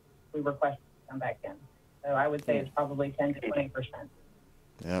that we requested to come back in. So I would say it's probably 10 to 20%.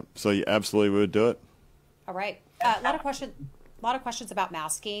 Yeah, so you absolutely would do it. All right. A lot of questions about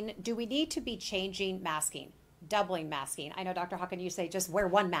masking. Do we need to be changing masking? doubling masking? I know, Dr. Hawken, you say just wear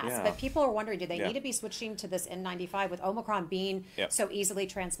one mask, but people are wondering, do they need to be switching to this N95 with Omicron being so easily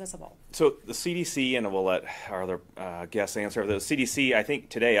transmissible? So the CDC, and we'll let our other guests answer, the CDC, I think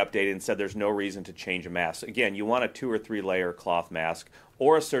today updated and said there's no reason to change a mask. Again, you want a 2 or 3 layer cloth mask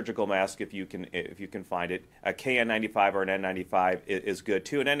or a surgical mask if you can find it. A KN95 or an N95 is good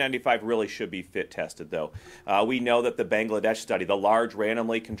too. An N95 really should be fit tested though. We know that the Bangladesh study, the large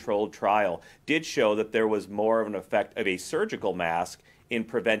randomly controlled trial, did show that there was more of an effect of a surgical mask in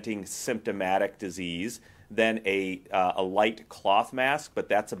preventing symptomatic disease than a light cloth mask, but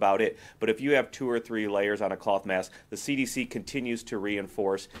that's about it. But if you have 2 or 3 layers on a cloth mask, the CDC continues to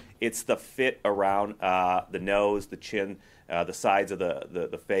reinforce it's the fit around the nose, the chin, the sides of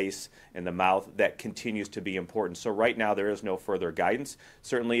the face and the mouth that continues to be important. So right now there is no further guidance.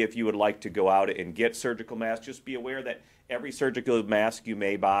 Certainly if you would like to go out and get surgical masks, just be aware that every surgical mask you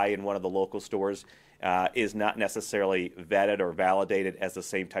may buy in one of the local stores is not necessarily vetted or validated as the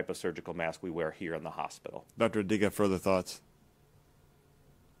same type of surgical mask we wear here in the hospital. Dr. Diga, further thoughts?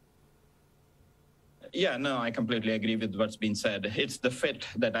 Yeah, no, I completely agree with what's been said. It's the fit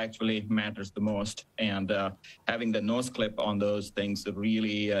that actually matters the most. And having the nose clip on those things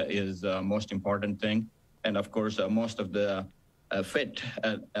really is the most important thing. And of course, most of the fit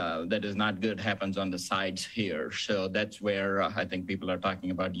that is not good happens on the sides here. So that's where I think people are talking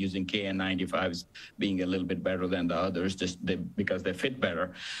about using KN95s being a little bit better than the others, because they fit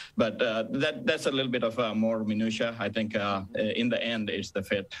better. But that's a little bit of more minutia. I think in the end, it's the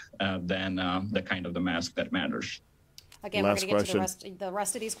fit than the kind of the mask that matters. Again, we're going to get to the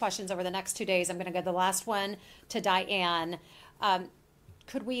rest of these questions over the next 2 days. I'm going to go the last one to Diane.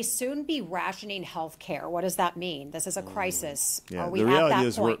 Could we soon be rationing health care? What does that mean? This is a crisis. Yeah, are we at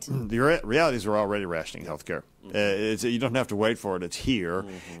that point? The reality is we're already rationing health care. You don't have to wait for it. It's here.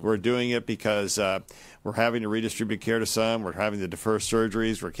 We're doing it because we're having to redistribute care to some. We're having to defer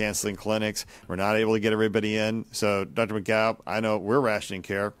surgeries. We're canceling clinics. We're not able to get everybody in. So, Dr. McGow, I know we're rationing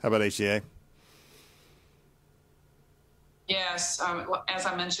care. How about HCA? Yes, as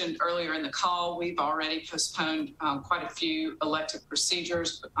I mentioned earlier in the call, we've already postponed quite a few elective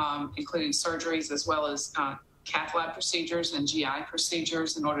procedures, including surgeries as well as cath lab procedures and GI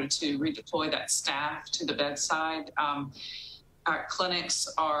procedures in order to redeploy that staff to the bedside. Our clinics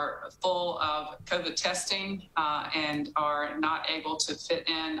are full of COVID testing and are not able to fit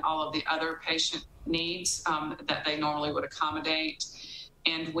in all of the other patient needs that they normally would accommodate.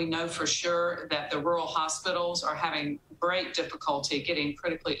 And we know for sure that the rural hospitals are having great difficulty getting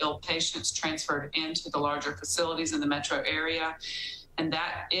critically ill patients transferred into the larger facilities in the metro area. And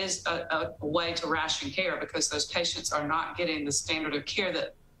that is a way to ration care because those patients are not getting the standard of care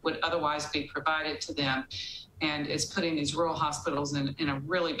that would otherwise be provided to them. And it's putting these rural hospitals in a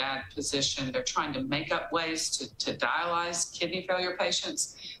really bad position. They're trying to make up ways to dialyze kidney failure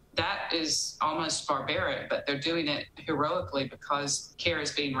patients. That is almost barbaric, but they're doing it heroically because care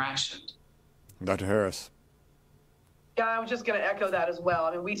is being rationed. Dr. Harris. Yeah, I was just going to echo that as well.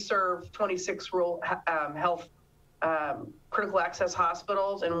 I mean, we serve 26 rural health critical access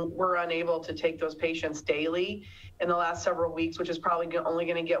hospitals, and we're unable to take those patients daily in the last several weeks, which is probably only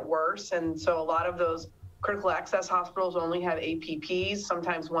going to get worse. And so a lot of those critical access hospitals only have APPs,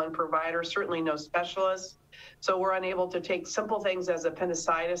 sometimes one provider, certainly no specialists. So we're unable to take simple things as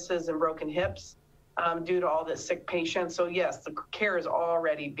appendicitis and broken hips due to all the sick patients. So yes, the care is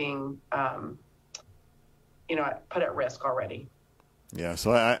already being, put at risk already. Yeah,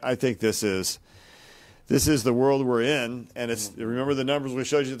 so I think this is the world we're in, and it's remember the numbers we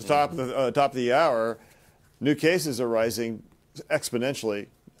showed you at the top of the hour. New cases are rising exponentially.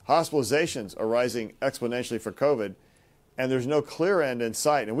 Hospitalizations are rising exponentially for COVID. And there's no clear end in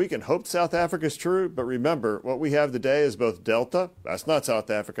sight. And we can hope South Africa is true, but remember, what we have today is both Delta, that's not South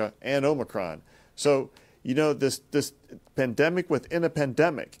Africa, and Omicron. So, this pandemic within a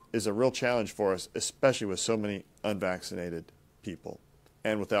pandemic is a real challenge for us, especially with so many unvaccinated people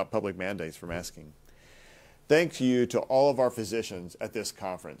and without public mandates for masking. Thank you to all of our physicians at this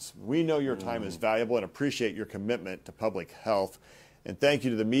conference. We know your time is valuable and appreciate your commitment to public health. And thank you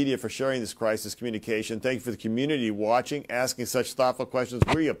to the media for sharing this crisis communication. Thank you for the community watching, asking such thoughtful questions.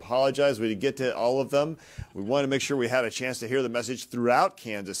 We apologize. We didn't get to all of them. We wanted to make sure we had a chance to hear the message throughout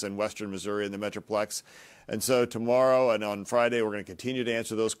Kansas and western Missouri and the Metroplex. And so tomorrow and on Friday, we're going to continue to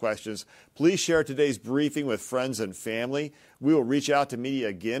answer those questions. Please share today's briefing with friends and family. We will reach out to media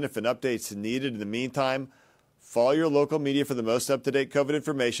again if an update is needed. In the meantime, follow your local media for the most up-to-date COVID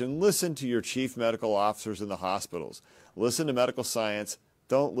information. Listen to your chief medical officers in the hospitals. Listen to medical science.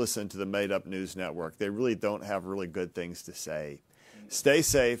 Don't listen to the made-up news network. They really don't have really good things to say. Stay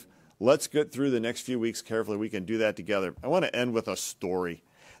safe. Let's get through the next few weeks carefully. We can do that together. I want to end with a story.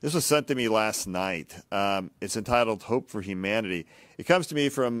 This was sent to me last night. It's entitled Hope for Humanity. It comes to me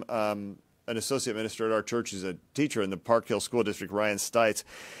from an associate minister at our church. He's a teacher in the Park Hill School District, Ryan Stites.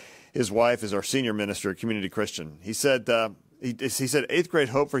 His wife is our senior minister at Community Christian. He said, he said, 8th grade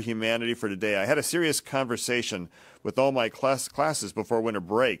hope for humanity for today. I had a serious conversation with all my classes before winter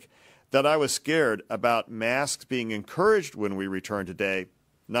break that I was scared about masks being encouraged when we return today,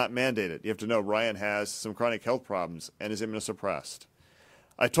 not mandated. You have to know Ryan has some chronic health problems and is immunosuppressed.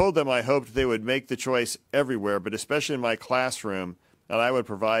 I told them I hoped they would make the choice everywhere, but especially in my classroom, that I would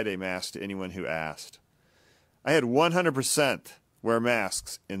provide a mask to anyone who asked. I had 100% wear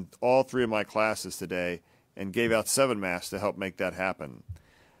masks in all 3 of my classes today and gave out 7 masks to help make that happen.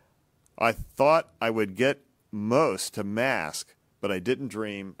 I thought I would get most to mask, but I didn't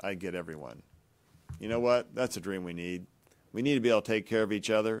dream I'd get everyone. You know what? That's a dream we need. We need to be able to take care of each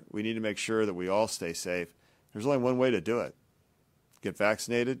other. We need to make sure that we all stay safe. There's only one way to do it. Get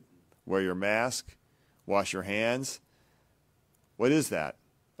vaccinated, wear your mask, wash your hands. What is that?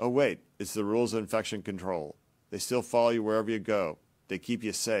 Oh, wait, it's the rules of infection control. They still follow you wherever you go. They keep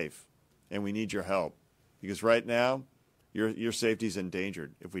you safe, and we need your help. Because right now, your safety is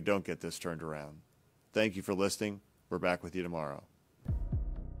endangered if we don't get this turned around. Thank you for listening. We're back with you tomorrow.